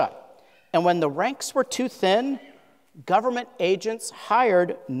militia, and when the ranks were too thin, government agents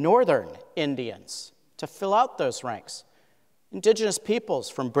hired northern Indians to fill out those ranks, indigenous peoples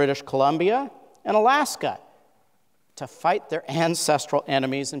from British Columbia and Alaska, to fight their ancestral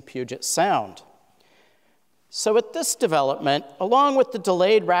enemies in Puget Sound. So with this development, along with the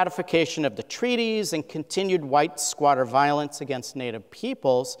delayed ratification of the treaties and continued white squatter violence against Native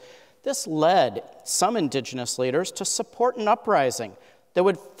peoples, this led some indigenous leaders to support an uprising that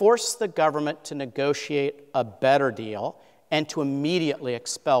would force the government to negotiate a better deal and to immediately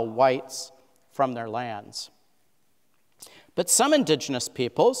expel whites from their lands. But some indigenous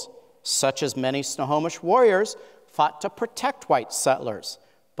peoples, such as many Snohomish warriors, fought to protect white settlers,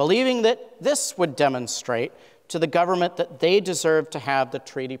 believing that this would demonstrate to the government that they deserved to have the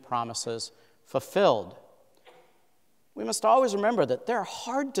treaty promises fulfilled. We must always remember that there are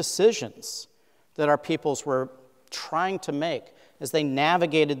hard decisions that our peoples were trying to make as they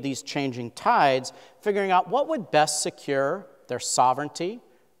navigated these changing tides, figuring out what would best secure their sovereignty,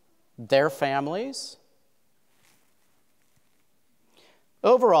 their families.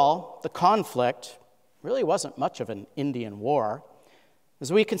 Overall, the conflict really wasn't much of an Indian war.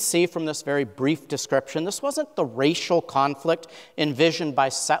 As we can see from this very brief description, this wasn't the racial conflict envisioned by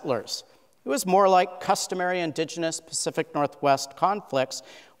settlers. It was more like customary indigenous Pacific Northwest conflicts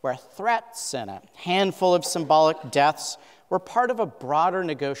where threats and a handful of symbolic deaths were part of a broader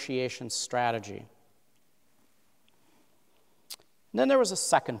negotiation strategy. And then there was a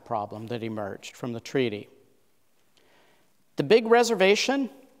second problem that emerged from the treaty. The big reservation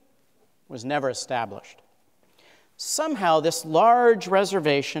was never established. Somehow, this large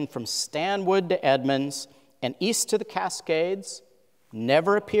reservation from Stanwood to Edmonds and east to the Cascades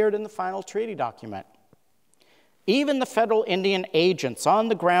never appeared in the final treaty document. Even the federal Indian agents on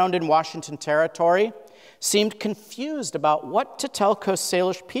the ground in Washington Territory seemed confused about what to tell Coast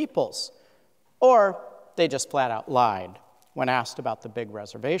Salish peoples, or they just flat out lied when asked about the big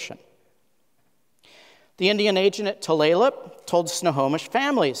reservation. The Indian agent at Tulalip told Snohomish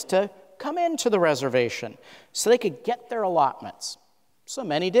families to come into the reservation so they could get their allotments. So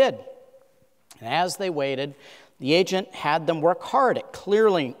many did. And as they waited, the agent had them work hard at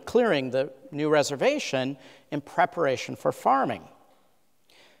clearing the new reservation in preparation for farming.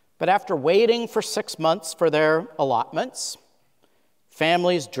 But after waiting for 6 months for their allotments,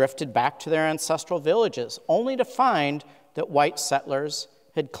 families drifted back to their ancestral villages, only to find that white settlers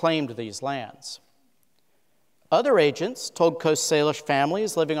had claimed these lands. Other agents told Coast Salish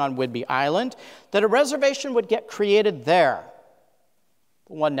families living on Whidbey Island that a reservation would get created there,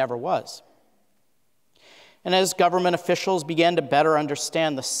 but one never was. And as government officials began to better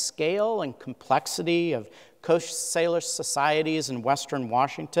understand the scale and complexity of Coast Salish societies in Western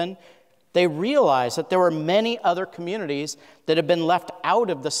Washington, they realized that there were many other communities that had been left out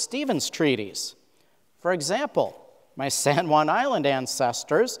of the Stevens treaties. For example, my San Juan Island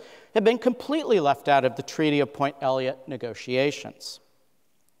ancestors had been completely left out of the Treaty of Point Elliott negotiations.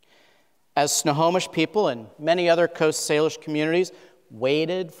 As Snohomish people and many other Coast Salish communities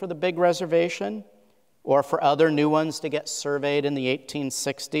waited for the big reservation, or for other new ones to get surveyed in the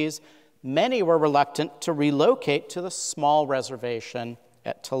 1860s, many were reluctant to relocate to the small reservation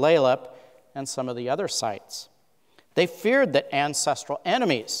at Tulalip and some of the other sites. They feared that ancestral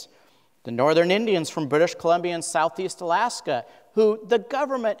enemies, the Northern Indians from British Columbia and Southeast Alaska, who the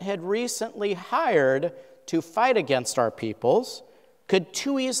government had recently hired to fight against our peoples, could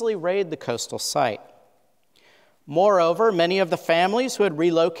too easily raid the coastal site. Moreover, many of the families who had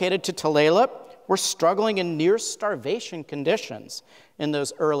relocated to Tulalip were struggling in near starvation conditions in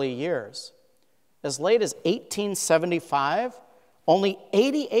those early years. As late as 1875, only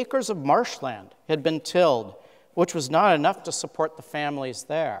 80 acres of marshland had been tilled, which was not enough to support the families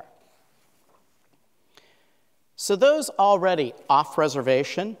there. So those already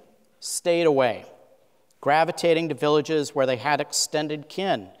off-reservation stayed away, gravitating to villages where they had extended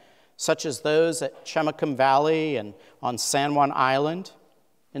kin, such as those at Chemicum Valley and on San Juan Island,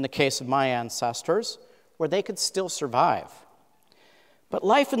 in the case of my ancestors, where they could still survive. But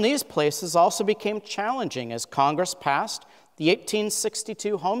life in these places also became challenging as Congress passed the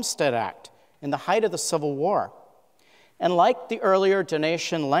 1862 Homestead Act in the height of the Civil War. And like the earlier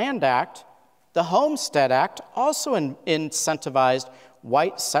Donation Land Act, the Homestead Act also incentivized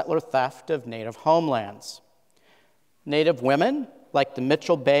white settler theft of native homelands. Native women, like the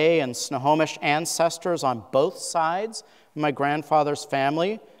Mitchell Bay and Snohomish ancestors on both sides of my grandfather's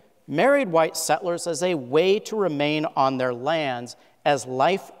family, married white settlers as a way to remain on their lands as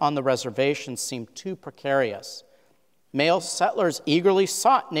life on the reservation seemed too precarious. Male settlers eagerly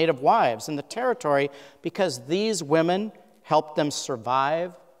sought native wives in the territory because these women helped them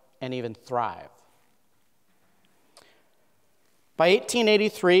survive and even thrive. By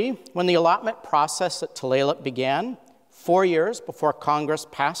 1883, when the allotment process at Tulalip began, 4 years before Congress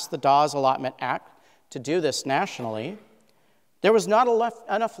passed the Dawes Allotment Act to do this nationally, there was not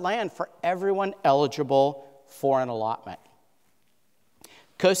enough land for everyone eligible for an allotment.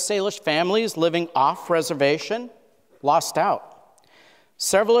 Coast Salish families living off-reservation lost out.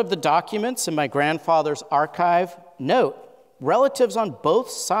 Several of the documents in my grandfather's archive note relatives on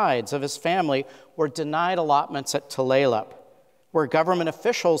both sides of his family were denied allotments at Tulalip, where government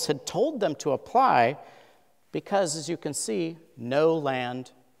officials had told them to apply because, as you can see, no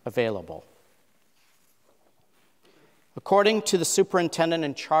land available. According to the superintendent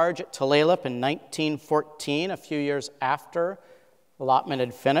in charge at Tulalip in 1914, a few years after allotment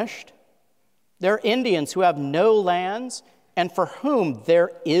had finished, there are Indians who have no lands and for whom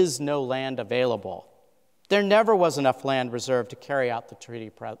there is no land available. There never was enough land reserved to carry out the treaty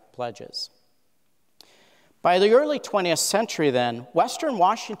pledges. By the early 20th century, then, Western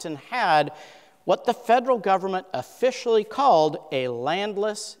Washington had what the federal government officially called a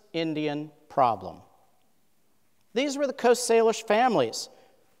landless Indian problem. These were the Coast Salish families,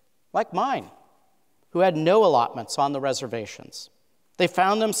 like mine, who had no allotments on the reservations. They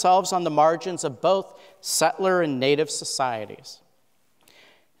found themselves on the margins of both settler and native societies.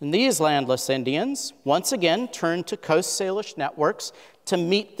 And these landless Indians once again turned to Coast Salish networks to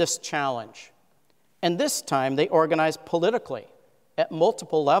meet this challenge. And this time they organized politically at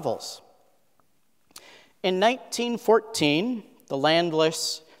multiple levels. In 1914, the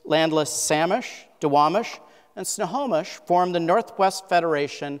landless Samish, Duwamish, and Snohomish formed the Northwest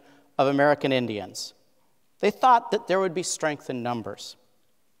Federation of American Indians. They thought that there would be strength in numbers.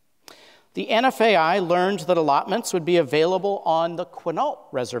 The NFAI learned that allotments would be available on the Quinault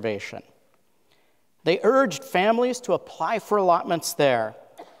Reservation. They urged families to apply for allotments there.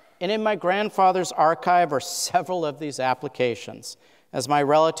 And in my grandfather's archive are several of these applications, as my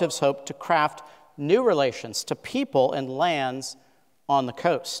relatives hoped to craft new relations to people and lands on the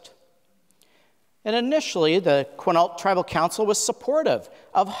coast. And initially, the Quinault Tribal Council was supportive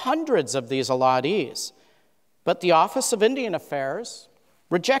of hundreds of these allottees, but the Office of Indian Affairs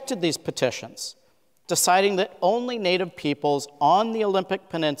rejected these petitions, deciding that only Native peoples on the Olympic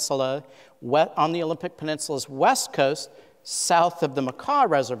Peninsula's west coast, south of the Makah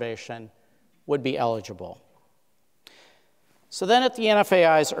Reservation, would be eligible. So then at the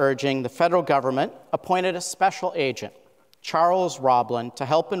NFAI's urging, the federal government appointed a special agent, Charles Roblin, to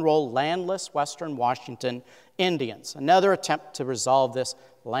help enroll landless Western Washington Indians, another attempt to resolve this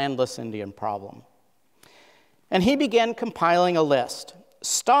landless Indian problem. And he began compiling a list,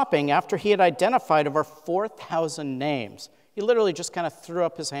 stopping after he had identified over 4,000 names. He literally just kind of threw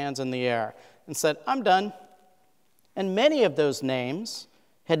up his hands in the air and said, "I'm done." And many of those names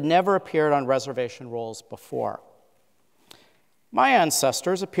had never appeared on reservation rolls before. My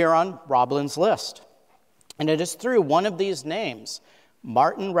ancestors appear on Roblin's list, and it is through one of these names,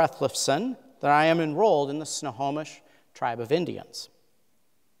 Martin Rethlifson, that I am enrolled in the Snohomish tribe of Indians.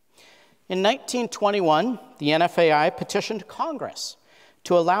 In 1921, the NFAI petitioned Congress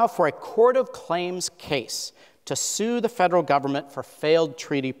to allow for a court of claims case to sue the federal government for failed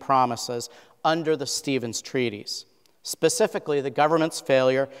treaty promises under the Stevens Treaties. specifically the government's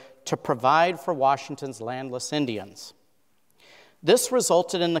failure to provide for Washington's landless Indians. This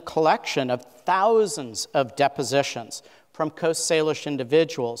resulted in the collection of thousands of depositions from Coast Salish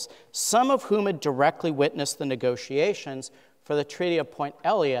individuals, some of whom had directly witnessed the negotiations for the Treaty of Point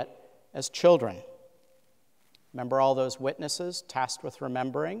Elliott as children. Remember all those witnesses tasked with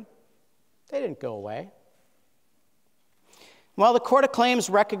remembering? They didn't go away. While the Court of Claims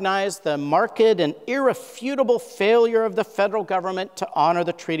recognized the marked and irrefutable failure of the federal government to honor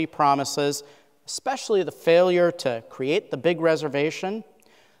the treaty promises, especially the failure to create the big reservation,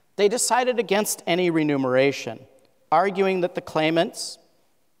 they decided against any remuneration, arguing that the claimants,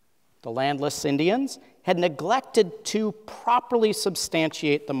 the landless Indians, had neglected to properly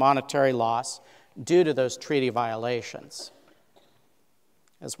substantiate the monetary loss due to those treaty violations.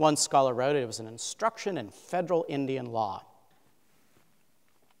 As one scholar wrote, it was an instruction in federal Indian law.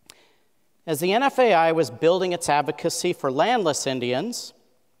 As the NFAI was building its advocacy for landless Indians,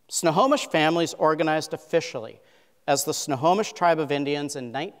 Snohomish families organized officially as the Snohomish Tribe of Indians in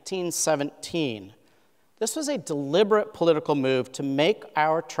 1917. This was a deliberate political move to make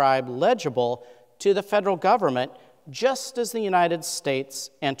our tribe legible to the federal government, just as the United States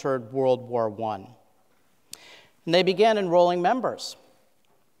entered World War I. And they began enrolling members.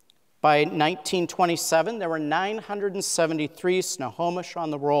 By 1927, there were 973 Snohomish on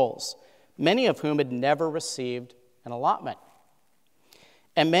the rolls, many of whom had never received an allotment.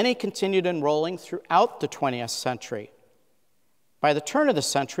 And many continued enrolling throughout the 20th century. By the turn of the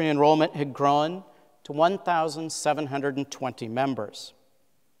century, enrollment had grown to 1,720 members.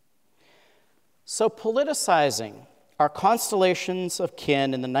 So politicizing our constellations of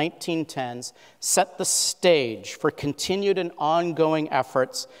kin in the 1910s set the stage for continued and ongoing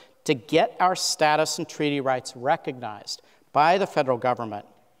efforts to get our status and treaty rights recognized by the federal government.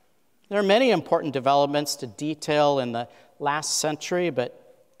 There are many important developments to detail in the last century, but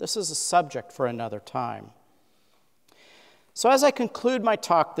this is a subject for another time. So as I conclude my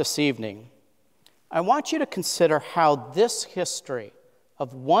talk this evening, I want you to consider how this history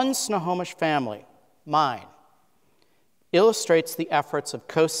of one Snohomish family, mine, illustrates the efforts of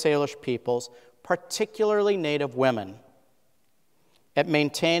Coast Salish peoples, particularly Native women, at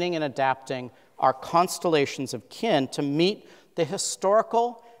maintaining and adapting our constellations of kin to meet the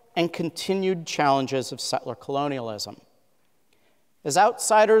historical and continued challenges of settler colonialism. As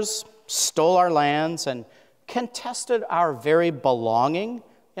outsiders stole our lands and contested our very belonging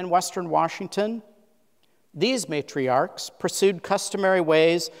in Western Washington, these matriarchs pursued customary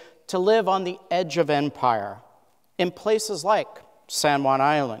ways to live on the edge of empire in places like San Juan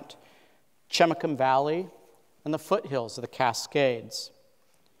Island, Chemicum Valley, and the foothills of the Cascades.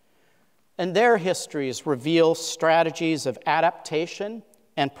 And their histories reveal strategies of adaptation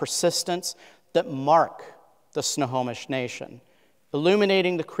and persistence that mark the Snohomish Nation,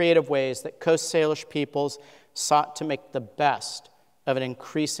 illuminating the creative ways that Coast Salish peoples sought to make the best of an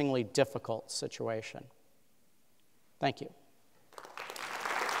increasingly difficult situation. Thank you.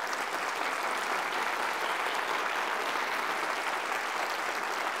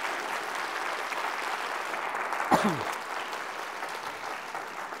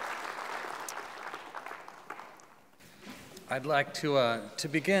 I'd like to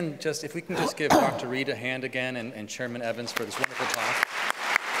begin, just if we can just give Dr. Reid a hand again and Chairman Evans for this wonderful talk.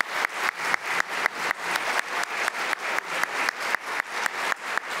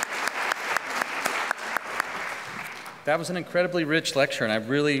 That was an incredibly rich lecture, and I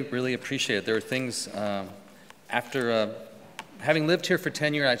really, really appreciate it. There are things, after having lived here for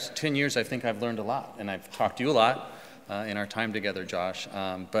 10 years, I think I've learned a lot, and I've talked to you a lot in our time together, Josh.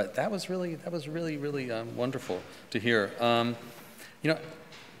 But that was really wonderful to hear. You know,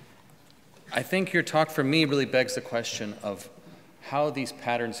 I think your talk for me really begs the question of how these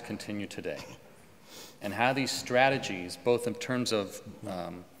patterns continue today, and how these strategies, both in terms of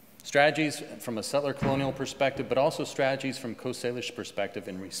strategies from a settler colonial perspective, but also strategies from Coast Salish perspective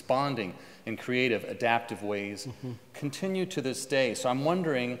in responding in creative, adaptive ways, continue to this day. So I'm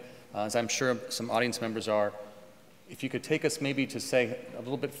wondering, as I'm sure some audience members are, if you could take us maybe to say a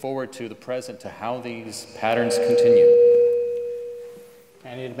little bit forward to the present, to how these patterns continue.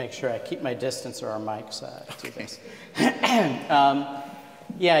 I need to make sure I keep my distance or our mics do this.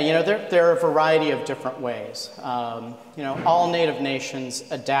 Yeah, you know, there are a variety of different ways. You know, all Native nations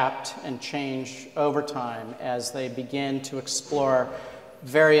adapt and change over time as they begin to explore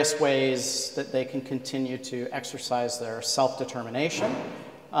various ways that they can continue to exercise their self-determination,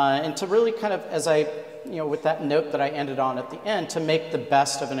 and to really kind of, as I, you know, with that note that I ended on at the end, to make the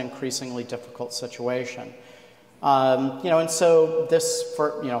best of an increasingly difficult situation. And so this,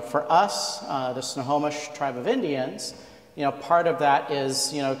 for us, the Snohomish tribe of Indians, part of that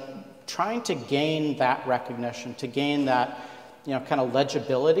is, trying to gain that recognition, to gain that, kind of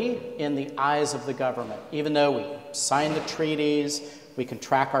legibility in the eyes of the government. Even though we signed the treaties, we can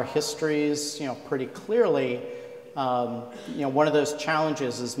track our histories, pretty clearly. One of those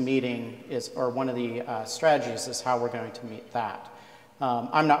challenges or one of the strategies is how we're going to meet that.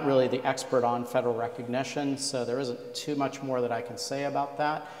 I'm not really the expert on federal recognition, so there isn't too much more that I can say about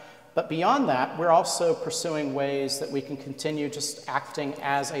that. But beyond that, we're also pursuing ways that we can continue just acting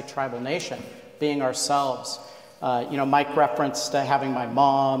as a tribal nation, being ourselves. Mike referenced having my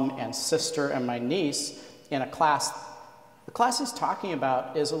mom and sister and my niece in a class. The class he's talking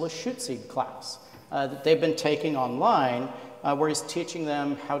about is a Lushootseed class that they've been taking online, where he's teaching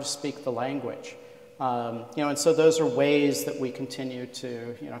them how to speak the language. And so those are ways that we continue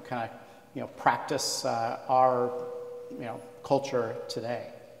to, practice our, culture today.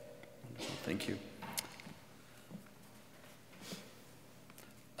 Thank you.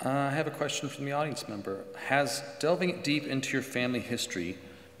 I have a question from the audience member. Has delving deep into your family history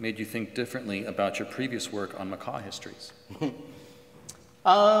made you think differently about your previous work on Makah histories?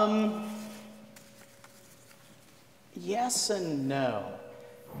 Yes and no.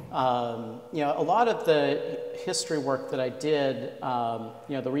 A lot of the history work that I did,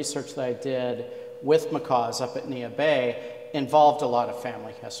 the research that I did with Makahs up at Neah Bay involved a lot of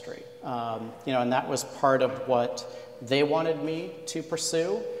family history. And that was part of what they wanted me to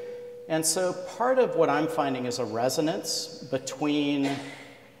pursue. And so part of what I'm finding is a resonance between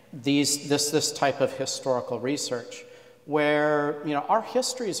this type of historical research, where our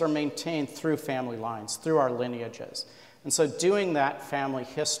histories are maintained through family lines, through our lineages. And so doing that family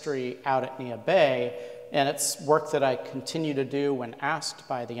history out at Neah Bay, and it's work that I continue to do when asked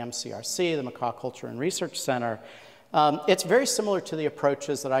by the MCRC, the Makah Culture and Research Center, it's very similar to the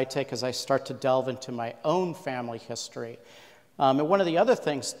approaches that I take as I start to delve into my own family history. And one of the other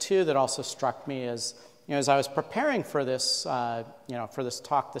things, too, that also struck me is, as I was preparing for this, for this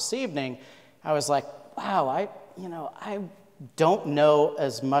talk this evening, I was like, wow, I don't know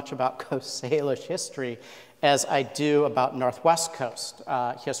as much about Coast Salish history as I do about Northwest Coast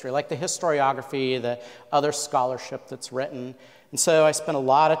history, like the historiography, the other scholarship that's written. And so I spent a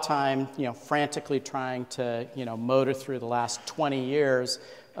lot of time, frantically trying to, motor through the last 20 years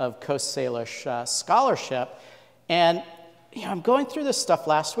of Coast Salish scholarship. And, I'm going through this stuff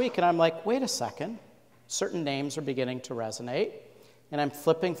last week, and I'm like, wait a second. Certain names are beginning to resonate. And I'm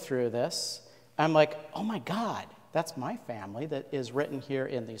flipping through this. I'm like, oh my God, that's my family that is written here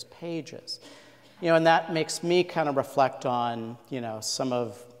in these pages. And that makes me kind of reflect on, some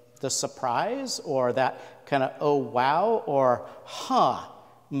of the surprise or that kind of, oh, wow, or huh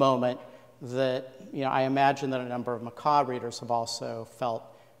moment that, I imagine that a number of Makah readers have also felt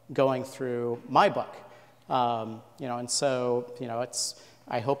going through my book. And so,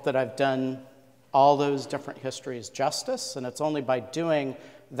 I hope that I've done all those different histories justice, and it's only by doing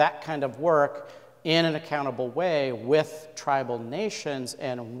that kind of work in an accountable way with tribal nations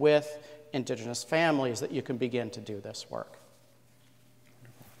and with indigenous families that you can begin to do this work.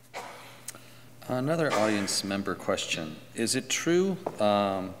 Another audience member question. Is it true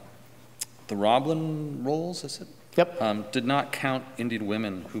the Roblin rolls, is it? Yep. Did not count Indian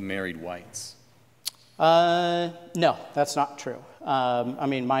women who married whites? No, that's not true.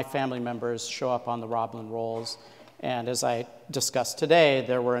 My family members show up on the Roblin rolls, and as I discussed today,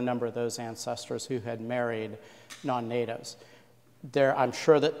 there were a number of those ancestors who had married non-natives. I'm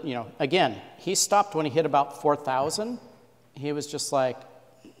sure that, again, he stopped when he hit about 4,000. He was just like,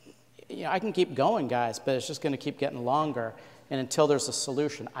 I can keep going, guys, but it's just going to keep getting longer. And until there's a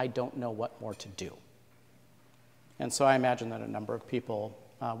solution, I don't know what more to do. And so I imagine that a number of people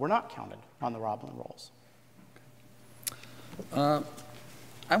were not counted on the Roblin rolls.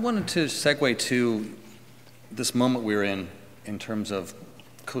 I wanted to segue to this moment we're in terms of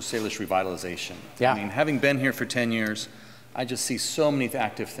Coast Salish revitalization. Yeah. Having been here for 10 years, I just see so many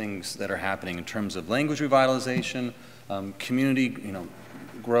active things that are happening in terms of language revitalization, community,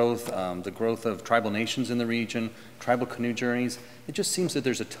 growth, the growth of tribal nations in the region, tribal canoe journeys. It just seems that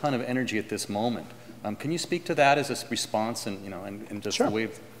there's a ton of energy at this moment. Can you speak to that as a response and just Sure. the way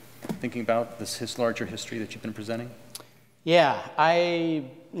of thinking about this larger history that you've been presenting? Yeah,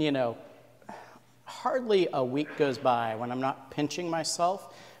 hardly a week goes by when I'm not pinching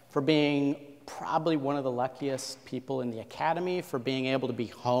myself for being probably one of the luckiest people in the academy, for being able to be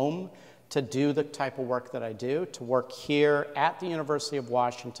home to do the type of work that I do, to work here at the University of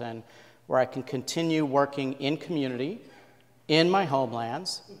Washington, where I can continue working in community, in my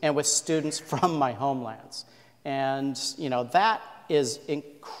homelands, and with students from my homelands. And that is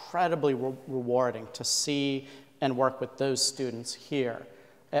incredibly rewarding to see and work with those students here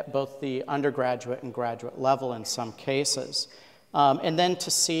at both the undergraduate and graduate level in some cases. And then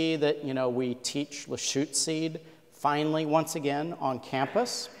to see that we teach Lashute finally once again on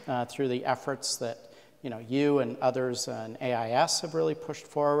campus through the efforts that you and others in AIS have really pushed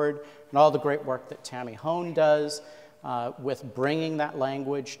forward, and all the great work that Tammy Hone does with bringing that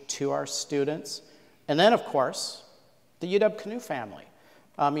language to our students. And then, of course, the UW Canoe family.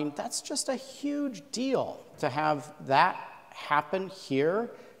 I mean, that's just a huge deal to have that happen here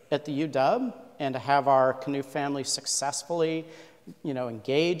at the UW and to have our canoe family successfully,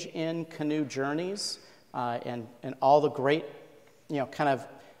 engage in canoe journeys and all the great, kind of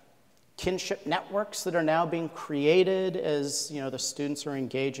kinship networks that are now being created as, the students are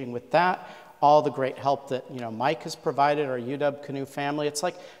engaging with that. All the great help that, Mike has provided, our UW Canoe family. It's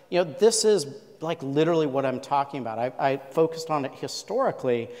like, this is like literally what I'm talking about. I focused on it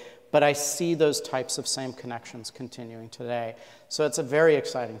historically, but I see those types of same connections continuing today. So it's a very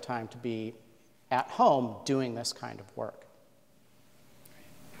exciting time to be at home doing this kind of work.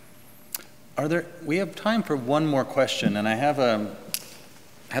 We have time for one more question, and I have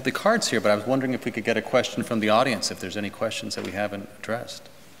the cards here, but I was wondering if we could get a question from the audience, if there's any questions that we haven't addressed.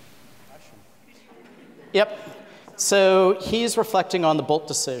 Yep. So he's reflecting on the Bolt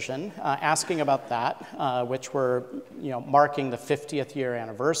decision, asking about that, which we're marking the 50th year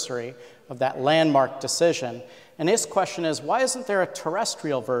anniversary of that landmark decision. And his question is, why isn't there a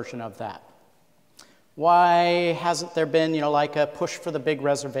terrestrial version of that? Why hasn't there been, like a push for the big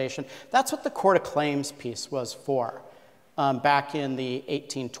reservation? That's what the Court of Claims piece was for back in the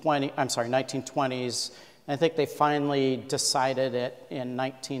 1920s. I think they finally decided it in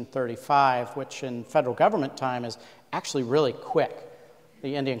 1935, which in federal government time is actually really quick.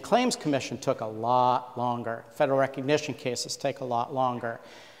 The Indian Claims Commission took a lot longer. Federal recognition cases take a lot longer.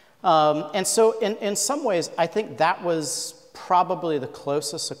 And so in some ways, I think that was probably the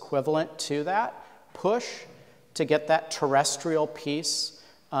closest equivalent to that push to get that terrestrial piece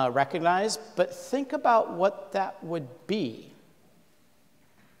recognized. But think about what that would be.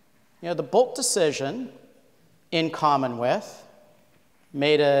 The Bolt decision, in common with,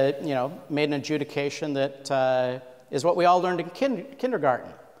 made an adjudication that is what we all learned in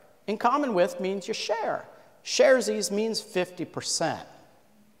kindergarten. In common with means you share. Sharesies means 50%.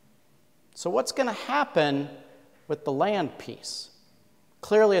 So what's going to happen with the land piece?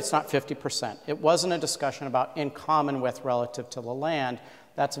 Clearly it's not 50%. It wasn't a discussion about in common with relative to the land.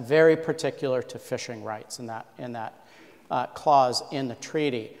 That's very particular to fishing rights in that clause in the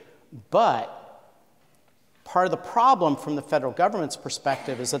treaty. But part of the problem from the federal government's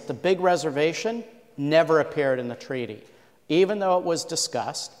perspective is that the big reservation never appeared in the treaty, even though it was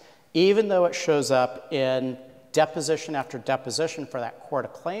discussed, even though it shows up in deposition after deposition for that Court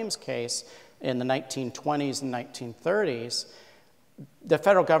of Claims case in the 1920s and 1930s. The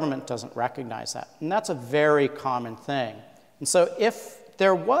federal government doesn't recognize that, and that's a very common thing. And so if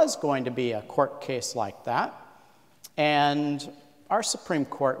there was going to be a court case like that, and our Supreme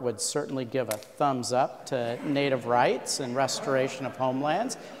Court would certainly give a thumbs up to native rights and restoration of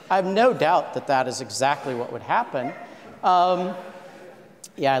homelands, I have no doubt that that is exactly what would happen.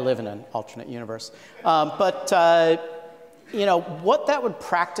 Yeah, I live in an alternate universe. What that would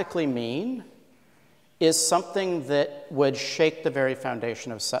practically mean is something that would shake the very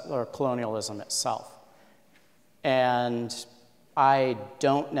foundation of settler colonialism itself. And I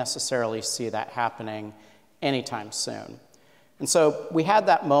don't necessarily see that happening anytime soon. And so we had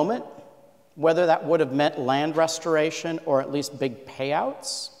that moment. Whether that would have meant land restoration or at least big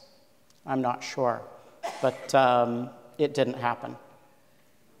payouts, I'm not sure. But it didn't happen.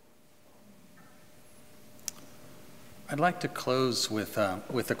 I'd like to close with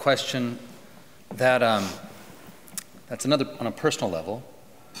a question that that's another on a personal level.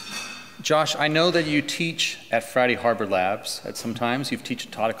 Josh, I know that you teach at Friday Harbor Labs at some times. You've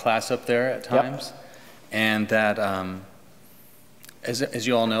taught a class up there at times. Yep. And that, as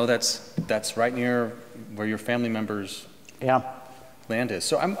you all know, that's right near where your family members' land is.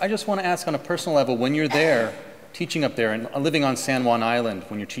 So I just want to ask on a personal level, when you're there, teaching up there and living on San Juan Island,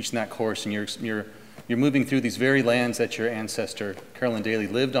 when you're teaching that course and you're moving through these very lands that your ancestor, Carolyn Daly,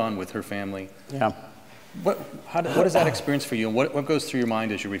 lived on with her family. Yeah. What is that experience for you, and what goes through your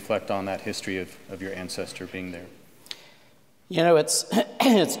mind as you reflect on that history of your ancestor being there?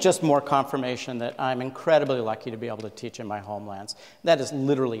 It's just more confirmation that I'm incredibly lucky to be able to teach in my homelands. That is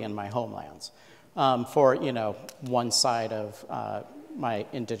literally in my homelands for, one side of my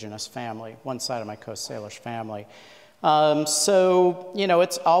indigenous family, one side of my Coast Salish family.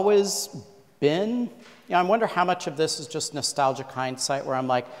 It's always been. I wonder how much of this is just nostalgic hindsight where I'm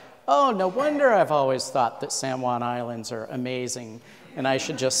like, oh, no wonder I've always thought that San Juan Islands are amazing and I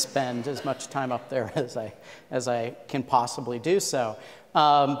should just spend as much time up there as I can possibly do so.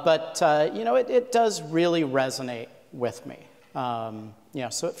 It does really resonate with me.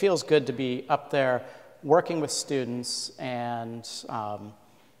 So it feels good to be up there working with students and,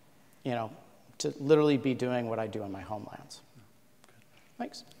 to literally be doing what I do in my homelands.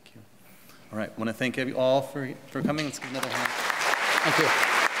 Thanks. Thank you. All right, I want to thank you all for coming. Let's give another hand. Thank you.